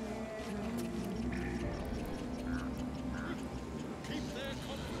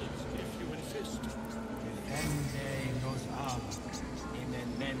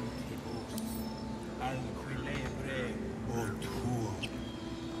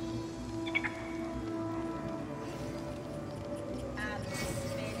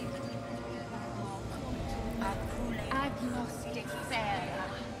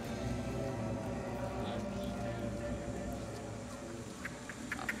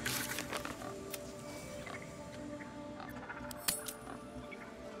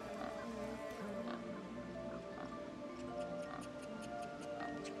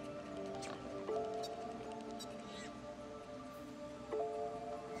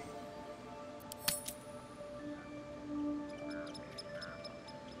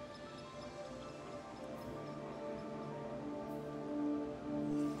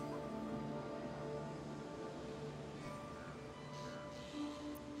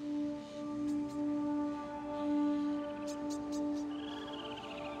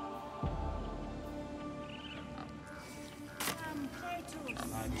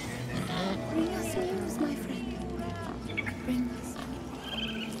 Bring us news, my friend. Bring us.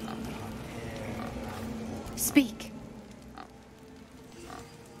 Speak.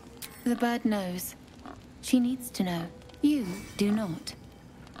 The bird knows. She needs to know. You do not.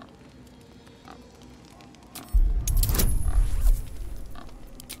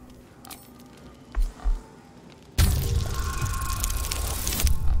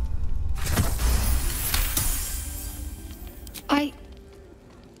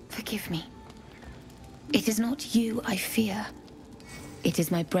 Forgive me. It is not you I fear. It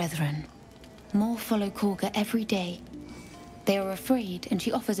is my brethren. More follow Korga every day. They are afraid, and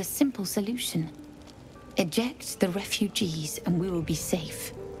she offers a simple solution. Eject the refugees, and we will be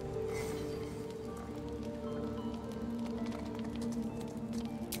safe.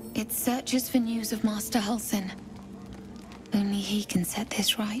 It searches for news of Master Halsin. Only he can set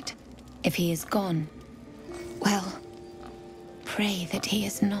this right. If he is gone, well, pray that he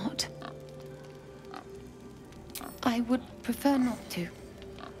is not. I would prefer not to,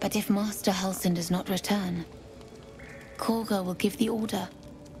 but if Master Halsin does not return, Korga will give the order,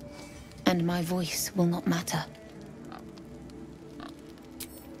 and my voice will not matter.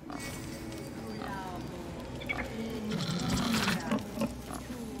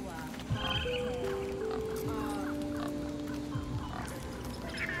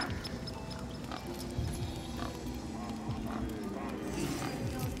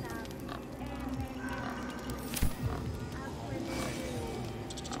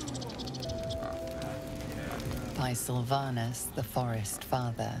 By Sylvanus, the Forest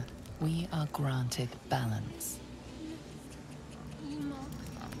Father, we are granted balance.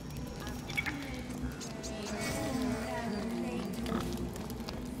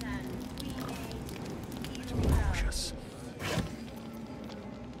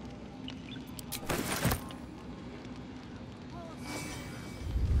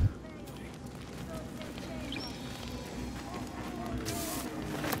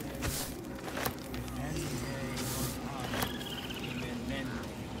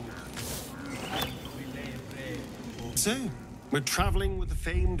 So, we're traveling with the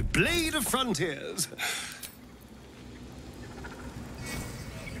famed Blade of Frontiers.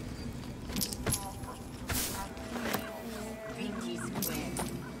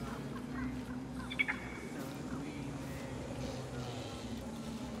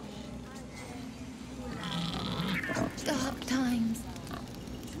 Dark times.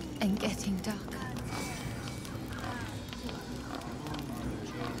 And getting darker.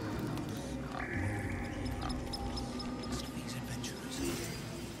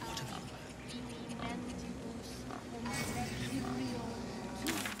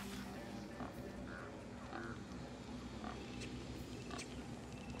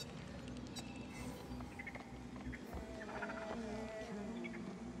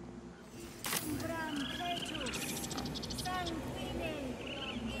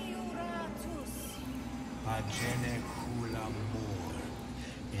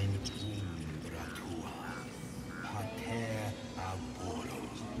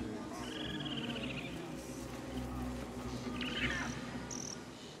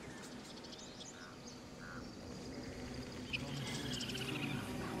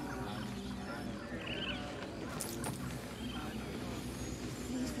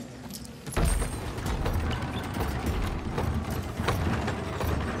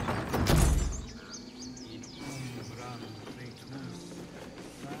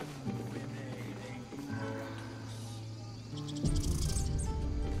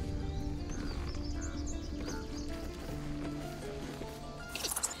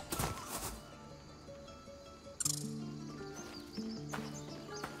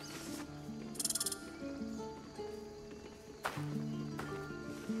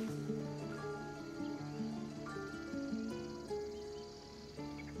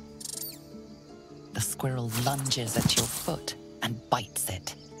 The squirrel lunges at your foot and bites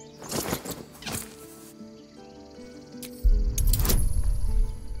it.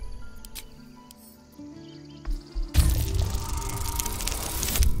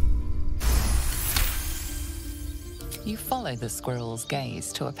 You follow the squirrel's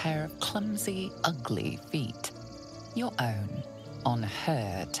gaze to a pair of clumsy, ugly feet. Your own, on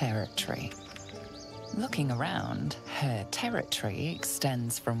her territory. Looking around, her territory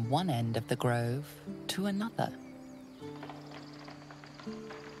extends from one end of the grove to another.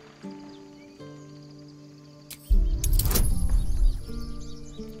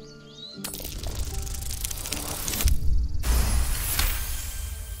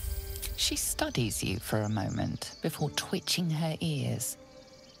 She studies you for a moment before twitching her ears.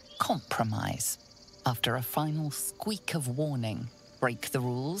 Compromise. After a final squeak of warning, break the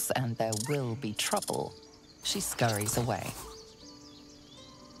rules and there will be trouble, she scurries away.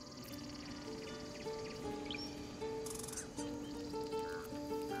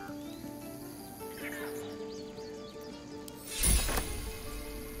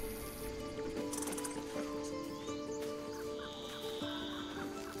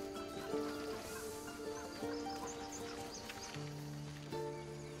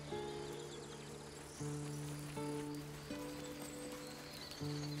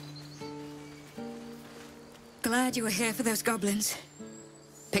 Glad you were here for those goblins.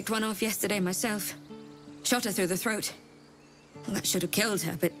 Picked one off yesterday myself. Shot her through the throat. Well, that should have killed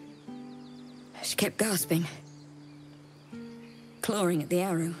her, but she kept gasping. Clawing at the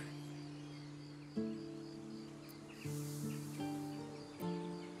arrow.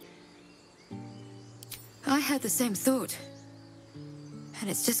 I had the same thought. And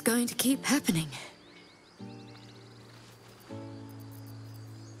it's just going to keep happening.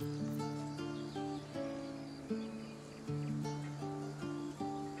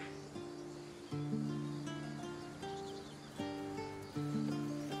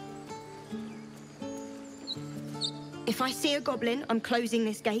 If I see a goblin, I'm closing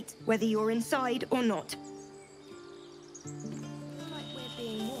this gate, whether you're inside or not. Like we're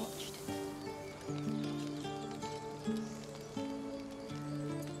being watched.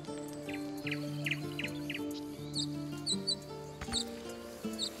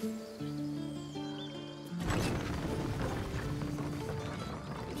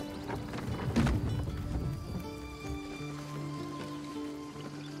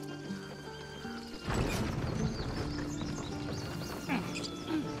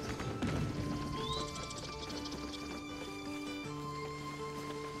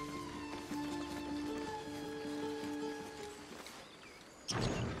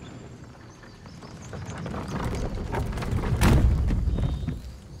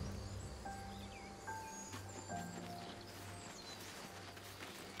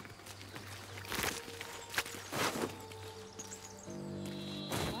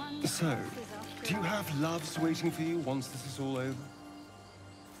 So, Do you have loves waiting for you once this is all over?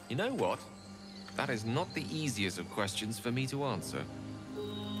 You know what? That is not the easiest of questions for me to answer.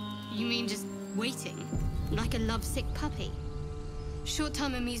 You mean just waiting? Like a lovesick puppy?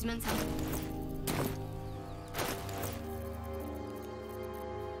 Short-term amusements are...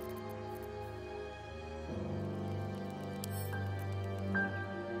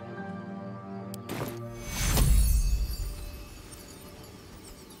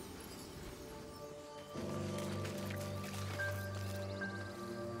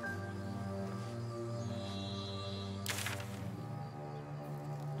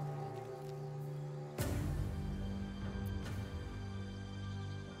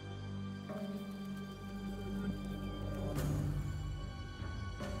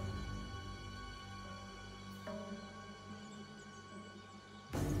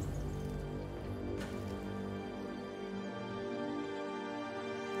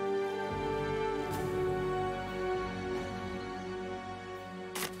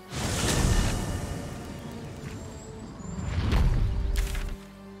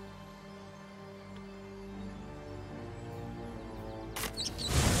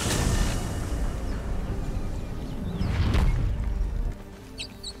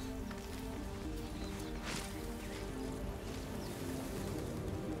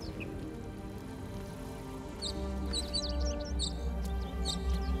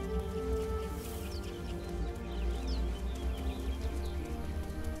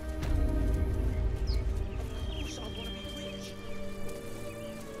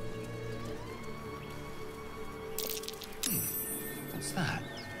 What's that?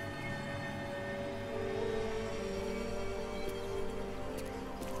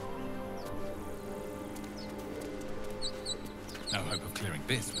 No hope of clearing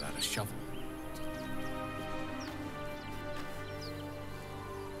this without a shovel.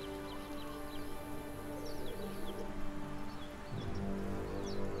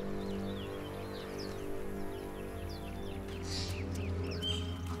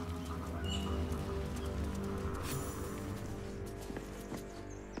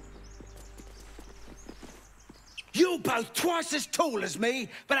 You're both twice as tall as me,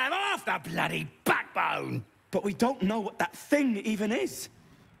 but have half the bloody backbone! But we don't know what that thing even is.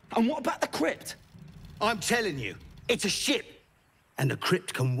 And what about the crypt? I'm telling you, it's a ship. And the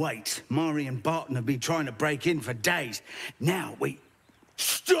crypt can wait. Mari and Barton have been trying to break in for days. Now we...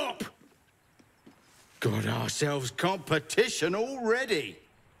 Stop! Got ourselves competition already.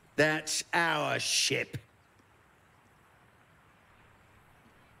 That's our ship.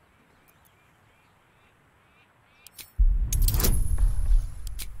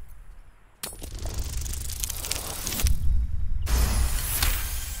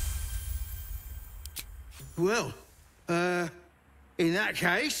 Well, in that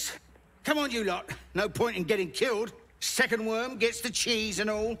case, come on, you lot. No point in getting killed. Second worm gets the cheese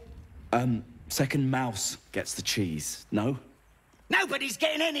and all. Second mouse gets the cheese, no? Nobody's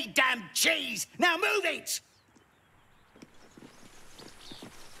getting any damn cheese! Now move it!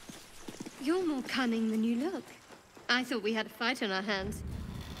 You're more cunning than you look. I thought we had a fight on our hands.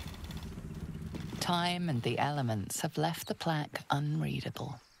 Time and the elements have left the plaque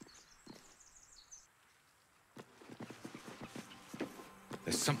unreadable.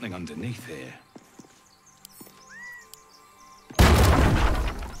 There's something underneath here.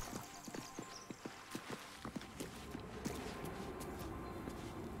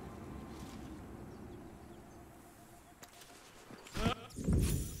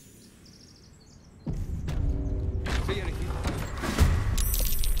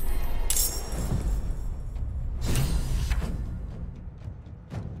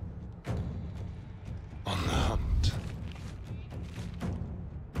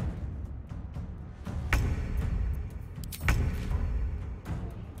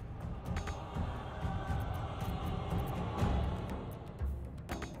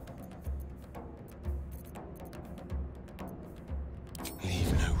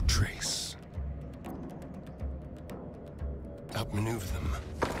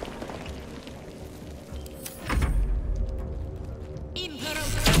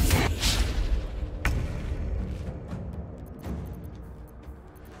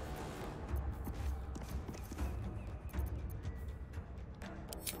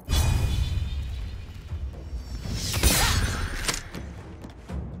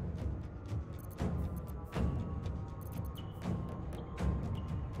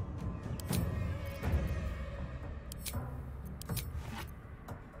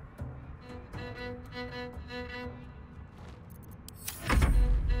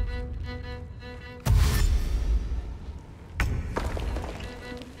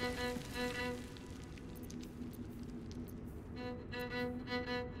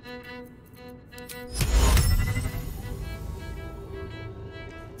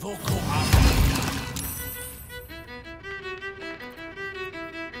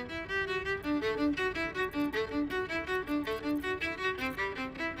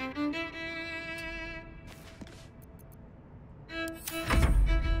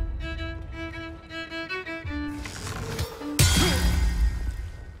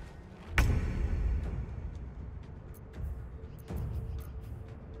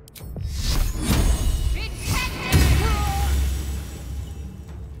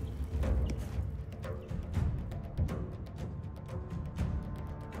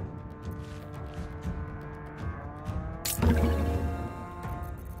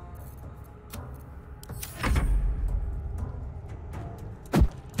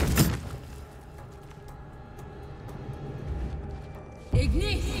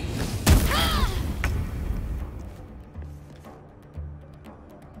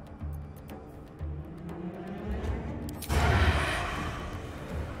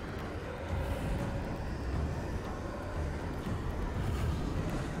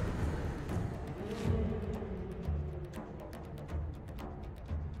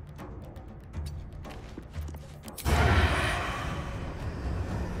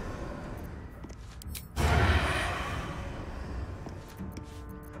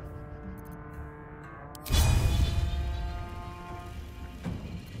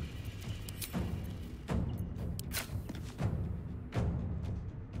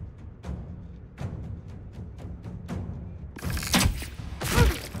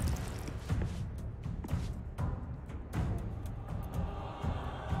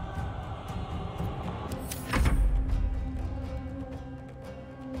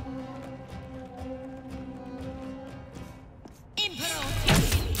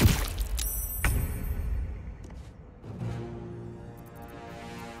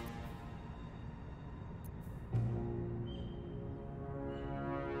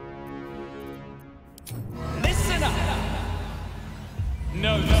 Listen up!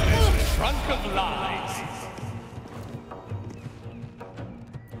 No such trunk of lies!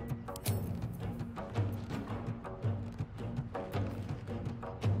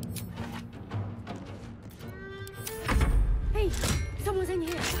 Hey, someone's in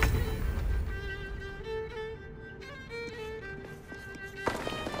here.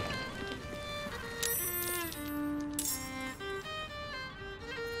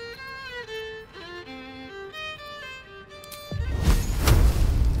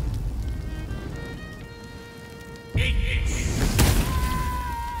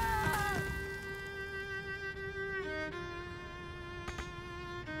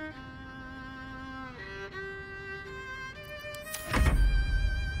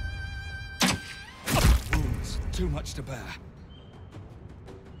 Too much to bear.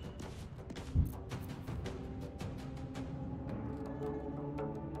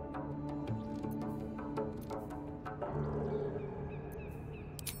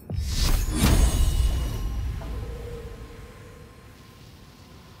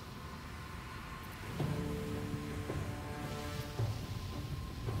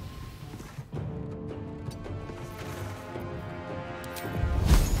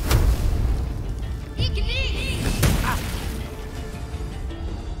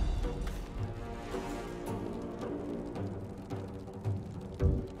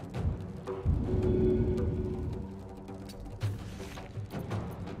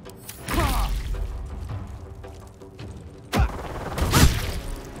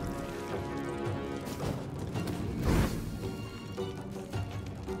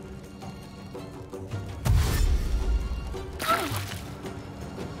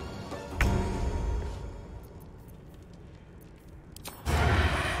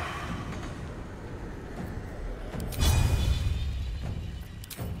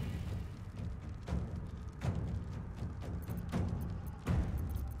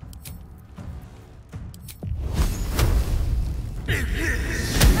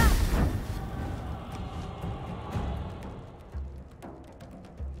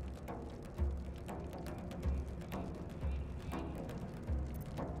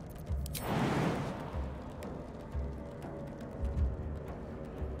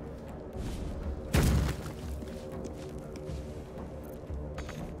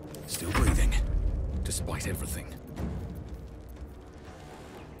 Still breathing, despite everything.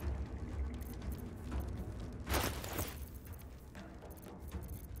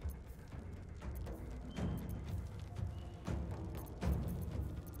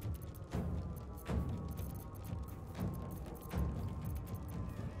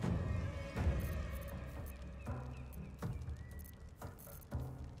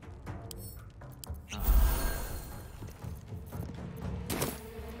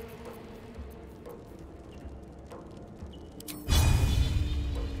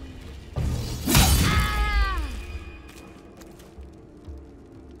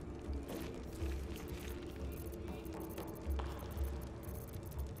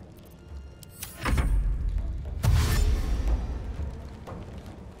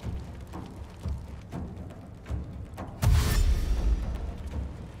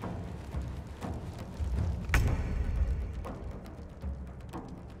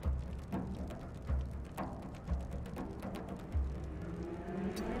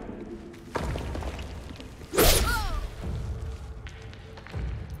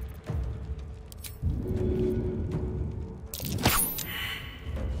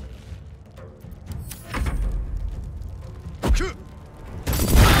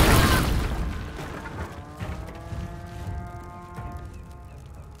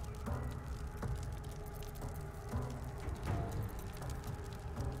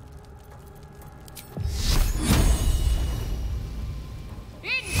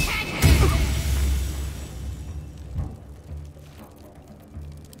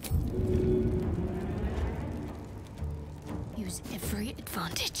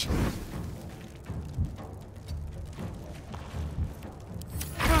 bandage.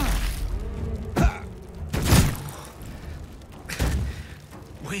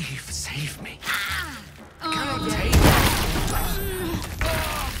 Weave, save me. Cannot take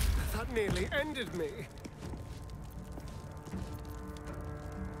that nearly ended me.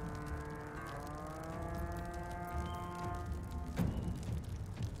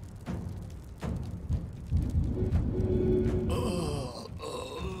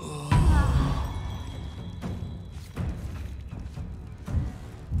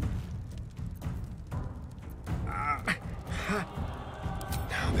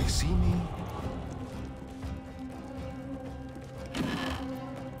 Now they see me.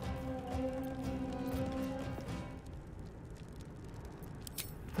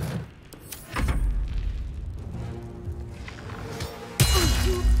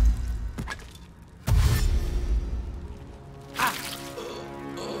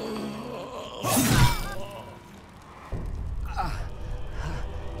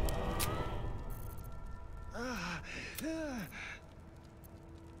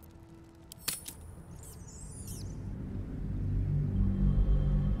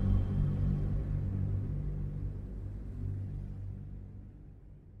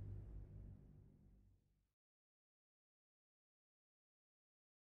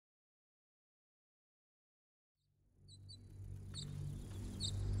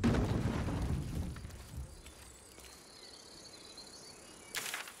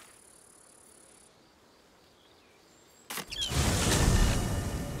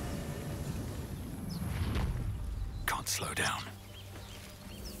 Can't slow down.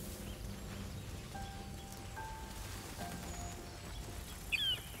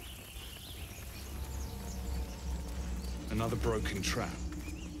 Another broken trap.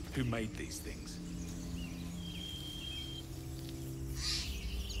 Who made these things?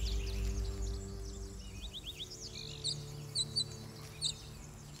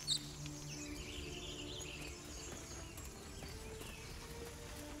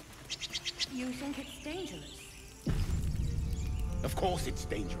 You think it's dangerous? Of course it's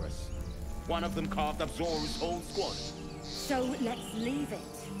dangerous. One of them carved up Zoru's whole squad. So let's leave it.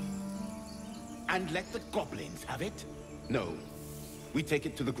 And let the goblins have it? No. We take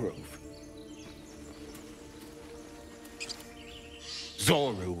it to the grove.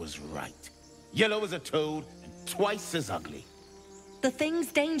 Zoru was right. Yellow as a toad and twice as ugly. The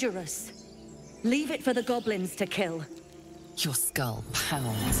thing's dangerous. Leave it for the goblins to kill. Your skull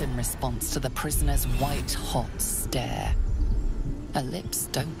pounds in response to the prisoner's white-hot stare. Her lips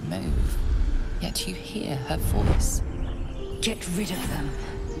don't move, yet you hear her voice. Get rid of them.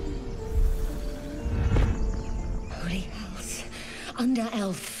 Holy hells. Under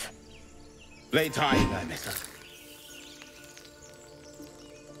elf. Lay tight, Nymessa.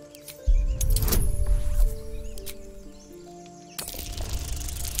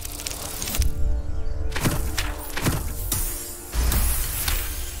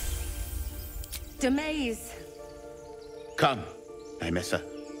 Demaze. Come, Nymessa.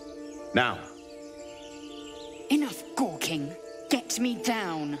 Now. Enough gawking. Get me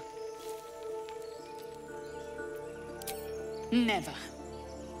down. Never.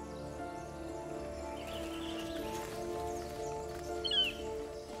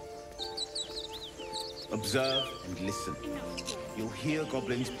 Observe and listen. You'll hear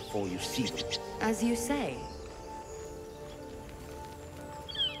goblins before you see them. As you say.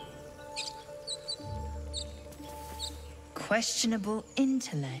 Questionable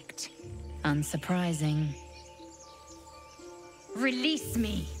intellect. Unsurprising. Release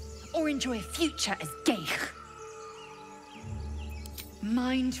me, or enjoy a future as Geich.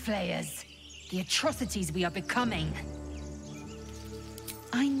 Mind flayers. The atrocities we are becoming.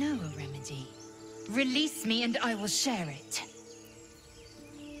 I know a remedy. Release me and I will share it.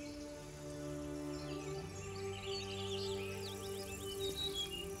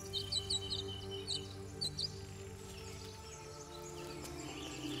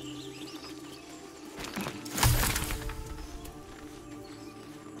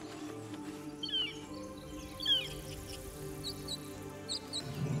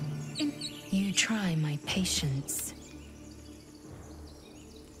 You try my patience.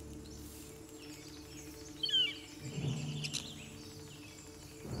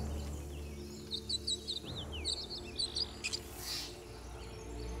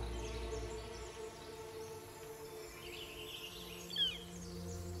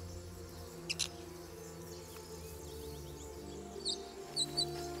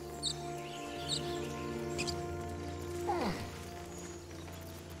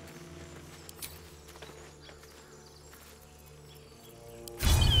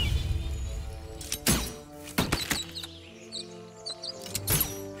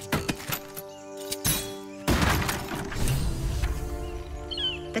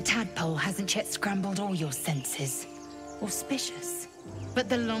 tadpole hasn't yet scrambled all your senses. Auspicious. But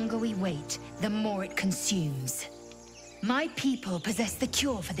the longer we wait, the more it consumes. My people possess the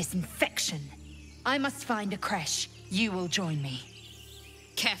cure for this infection. I must find a creche. You will join me.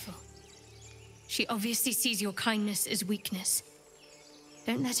 Careful. She obviously sees your kindness as weakness.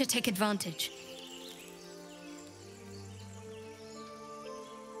 Don't let her take advantage.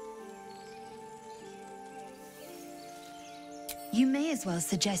 You may as well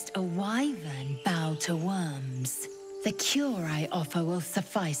suggest a wyvern bow to worms. The cure I offer will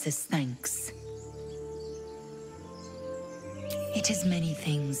suffice as thanks. It is many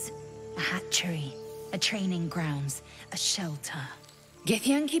things. A hatchery, a training grounds, a shelter.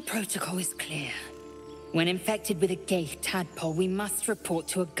 Githyanki protocol is clear. When infected with a Gaith tadpole, we must report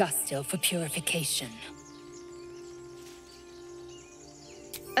to Augustil for purification.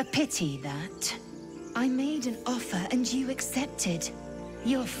 A pity that. I made an offer and you accepted.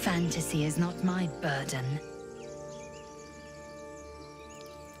 Your fantasy is not my burden.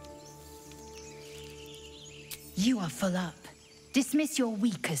 You are full up. Dismiss your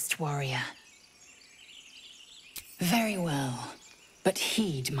weakest warrior. Very well, but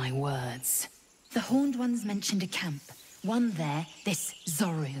heed my words. The Horned Ones mentioned a camp. One there, this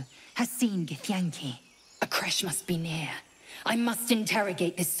Zoru, has seen Githyanki. A creche must be near. I must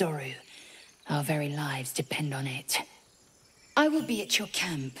interrogate this Zoru. Our very lives depend on it. I will be at your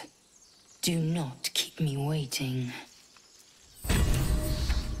camp. Do not keep me waiting.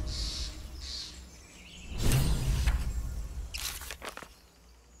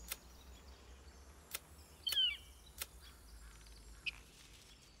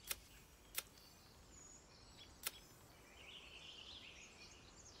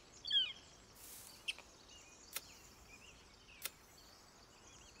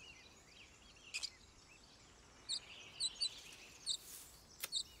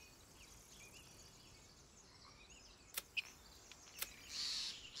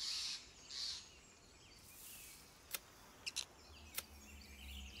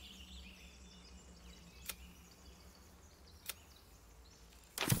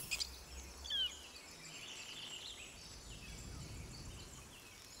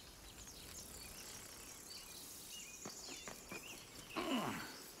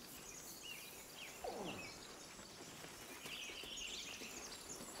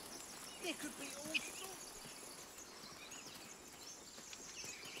 It could be all sorts.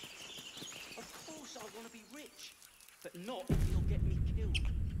 Of course I want to be rich, but not if you'll get me killed.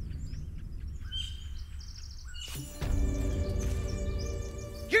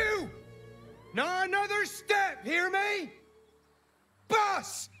 You! Not another step, hear me?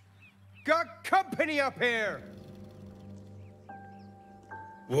 Boss! Got company up here!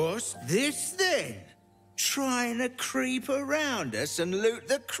 What's this then? Trying to creep around us and loot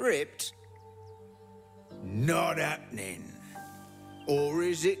the crypt? Not happening. Or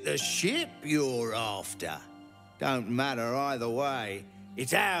is it the ship you're after? Don't matter either way.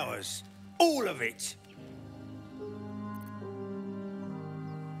 It's ours. All of it.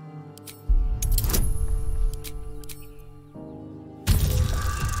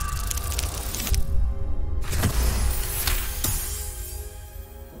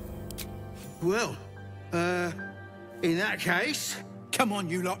 Well, in that case, come on,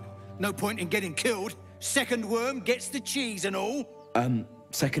 you lot. No point in getting killed. Second worm gets the cheese and all.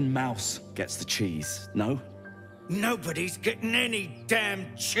 Second mouse gets the cheese, no? Nobody's getting any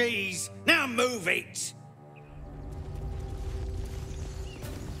damn cheese. Now move it!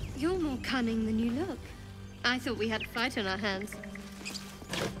 You're more cunning than you look. I thought we had a fight on our hands.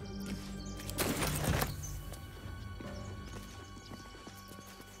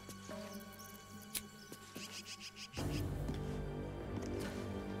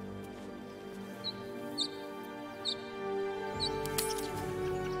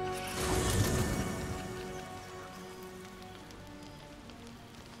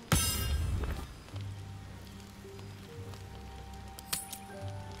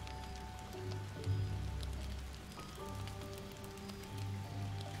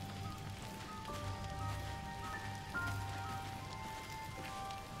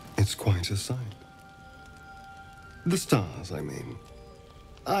 It's quite a sight. The stars, I mean.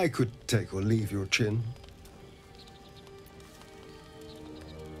 I could take or leave your chin.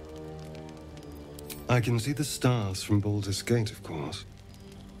 I can see the stars from Baldur's Gate, of course,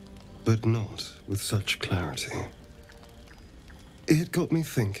 but not with such clarity. It got me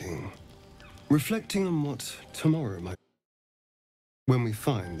thinking, reflecting on what tomorrow might... When we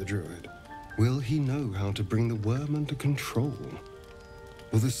find the druid, will he know how to bring the worm under control?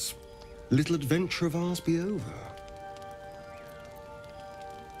 Will this little adventure of ours be over?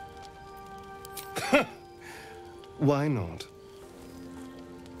 Why not?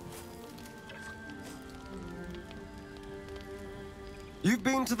 You've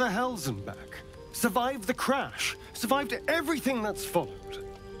been to the Hells and back, survived the crash, survived everything that's followed.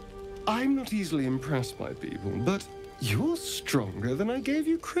 I'm not easily impressed by people, but you're stronger than I gave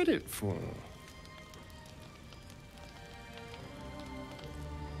you credit for.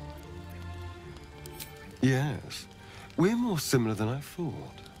 Yes, we're more similar than I thought.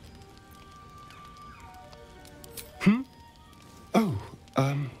 Oh,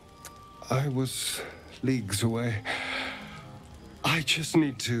 I was leagues away. I just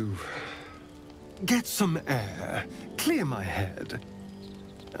need to get some air, clear my head.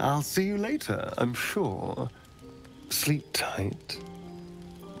 I'll see you later, I'm sure. Sleep tight.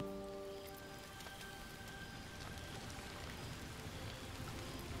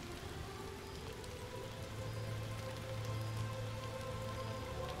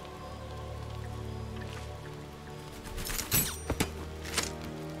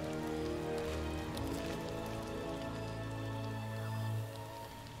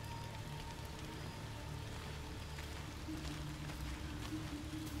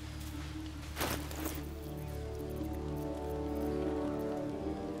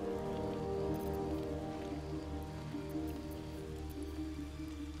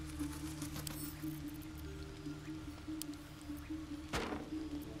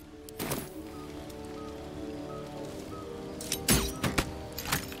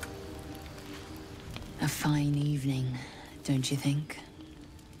 A fine evening, don't you think?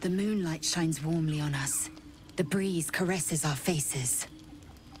 The moonlight shines warmly on us. The breeze caresses our faces.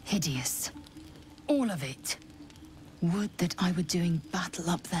 Hideous. All of it. Would that I were doing battle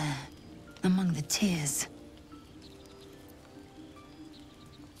up there, among the tears.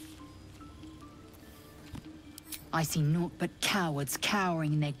 I see naught but cowards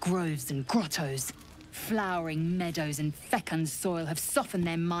cowering in their groves and grottos. Flowering meadows and fecund soil have softened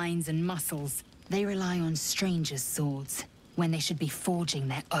their minds and muscles. They rely on strangers' swords, when they should be forging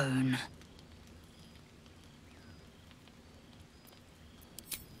their own.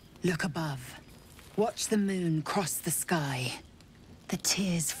 Look above. Watch the moon cross the sky. The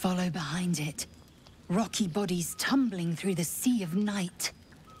tears follow behind it. Rocky bodies tumbling through the sea of night.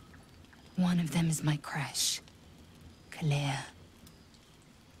 One of them is my crash. Clear.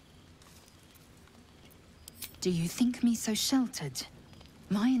 Do you think me so sheltered?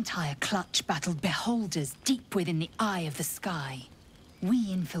 My entire clutch battled beholders deep within the eye of the sky. We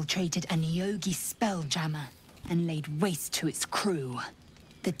infiltrated a Nyogi spelljammer and laid waste to its crew.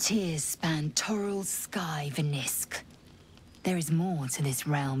 The tears span Toral's sky, Venisk. There is more to this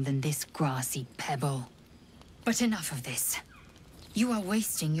realm than this grassy pebble. But enough of this. You are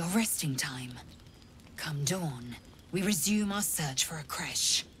wasting your resting time. Come dawn, we resume our search for a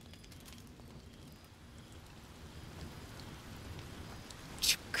creche.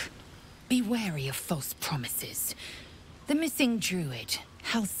 Be wary of false promises. The missing druid,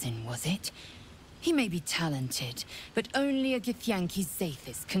 Halsin, was it? He may be talented, but only a Githyanki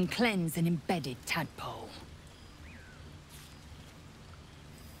Zathis can cleanse an embedded tadpole.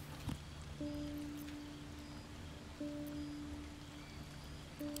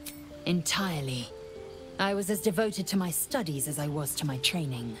 Entirely. I was as devoted to my studies as I was to my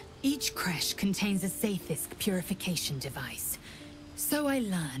training. Each creche contains a Zathis purification device. So I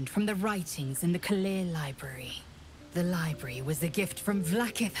learned from the writings in the Kalir library. The library was a gift from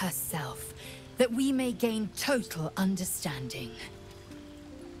Vlaakith herself, that we may gain total understanding.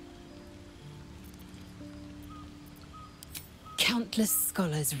 Countless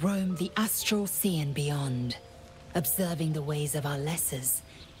scholars roam the astral sea and beyond, observing the ways of our lessers,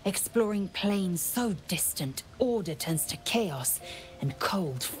 exploring planes so distant, order turns to chaos, and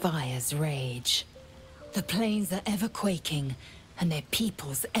cold fires rage. The planes are ever quaking, and their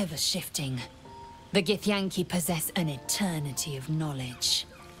peoples ever shifting. The Githyanki possess an eternity of knowledge.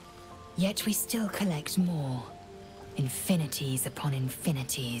 Yet we still collect more. Infinities upon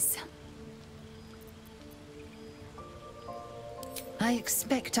infinities. I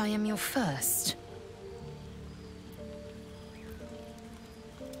expect I am your first.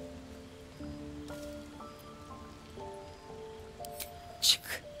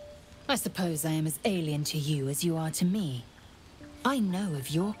 I suppose I am as alien to you as you are to me. I know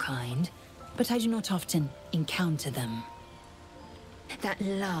of your kind, but I do not often encounter them. That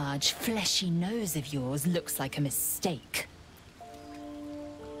large, fleshy nose of yours looks like a mistake.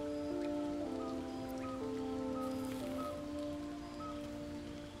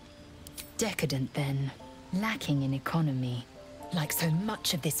 Decadent, then. Lacking in economy. Like so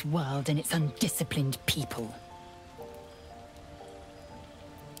much of this world and its undisciplined people.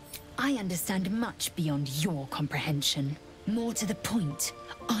 I understand much beyond your comprehension. More to the point,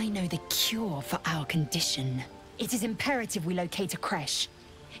 I know the cure for our condition. It is imperative we locate a creche.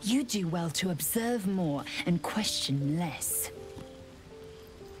 You do well to observe more and question less.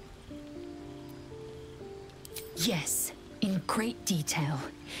 Yes, in great detail.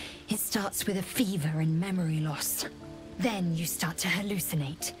 It starts with a fever and memory loss. Then you start to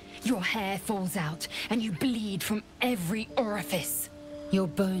hallucinate. Your hair falls out, and you bleed from every orifice. Your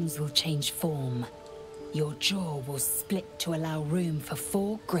bones will change form. Your jaw will split to allow room for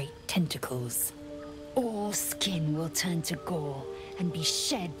 4 great tentacles. All skin will turn to gore and be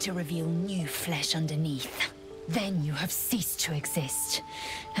shed to reveal new flesh underneath. Then you have ceased to exist,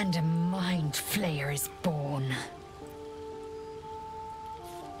 and a mind flayer is born.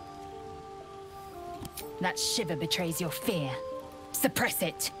 That shiver betrays your fear. Suppress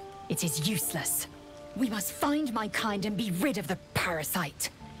it. It is useless. We must find my kind and be rid of the parasite.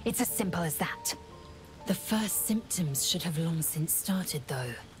 It's as simple as that. The first symptoms should have long since started,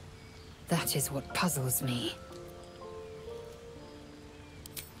 though. That is what puzzles me.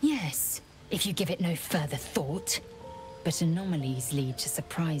 Yes, if you give it no further thought. But anomalies lead to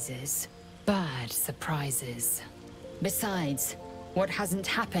surprises. Bad surprises. Besides, what hasn't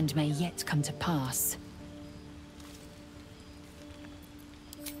happened may yet come to pass.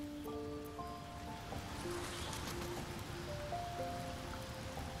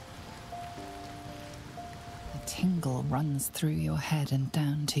 Tingle runs through your head and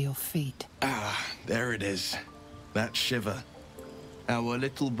down to your feet. Ah, there it is. That shiver. Our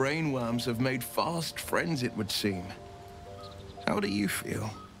little brainworms have made fast friends, it would seem. How do you feel?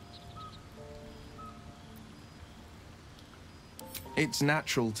 It's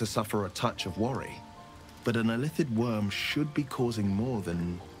natural to suffer a touch of worry, but an illithid worm should be causing more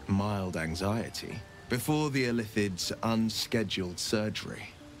than mild anxiety. Before the illithid's unscheduled surgery,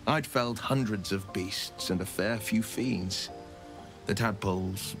 I'd felled hundreds of beasts and a fair few fiends. The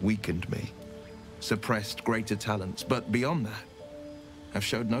tadpoles weakened me, suppressed greater talents, but beyond that, I've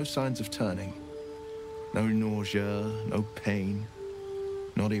showed no signs of turning. No nausea, no pain,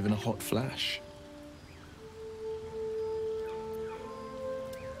 not even a hot flash.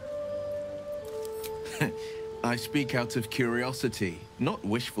 I speak out of curiosity, not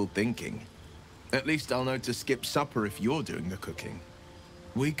wishful thinking. At least I'll know to skip supper if you're doing the cooking.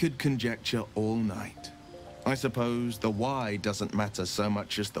 We could conjecture all night. I suppose the why doesn't matter so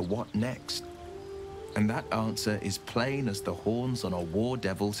much as the what next. And that answer is plain as the horns on a war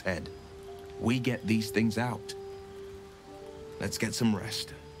devil's head. We get these things out. Let's get some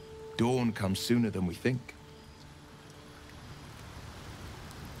rest. Dawn comes sooner than we think.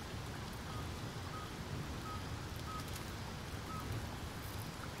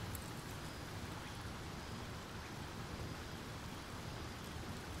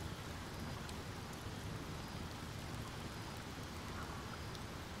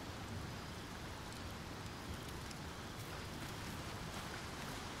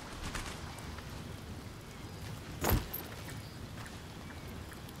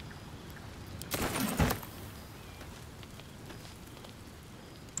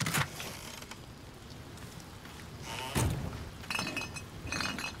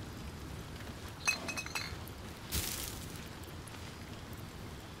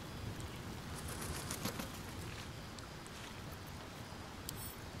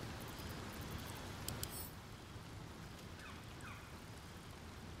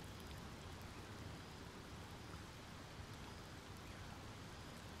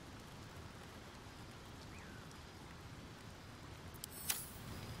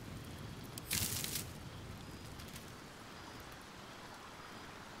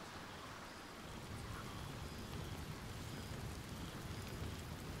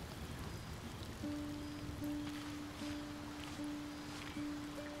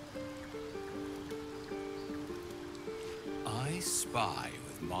 I spy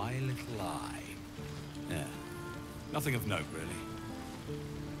with my little eye. Yeah, nothing of note, really.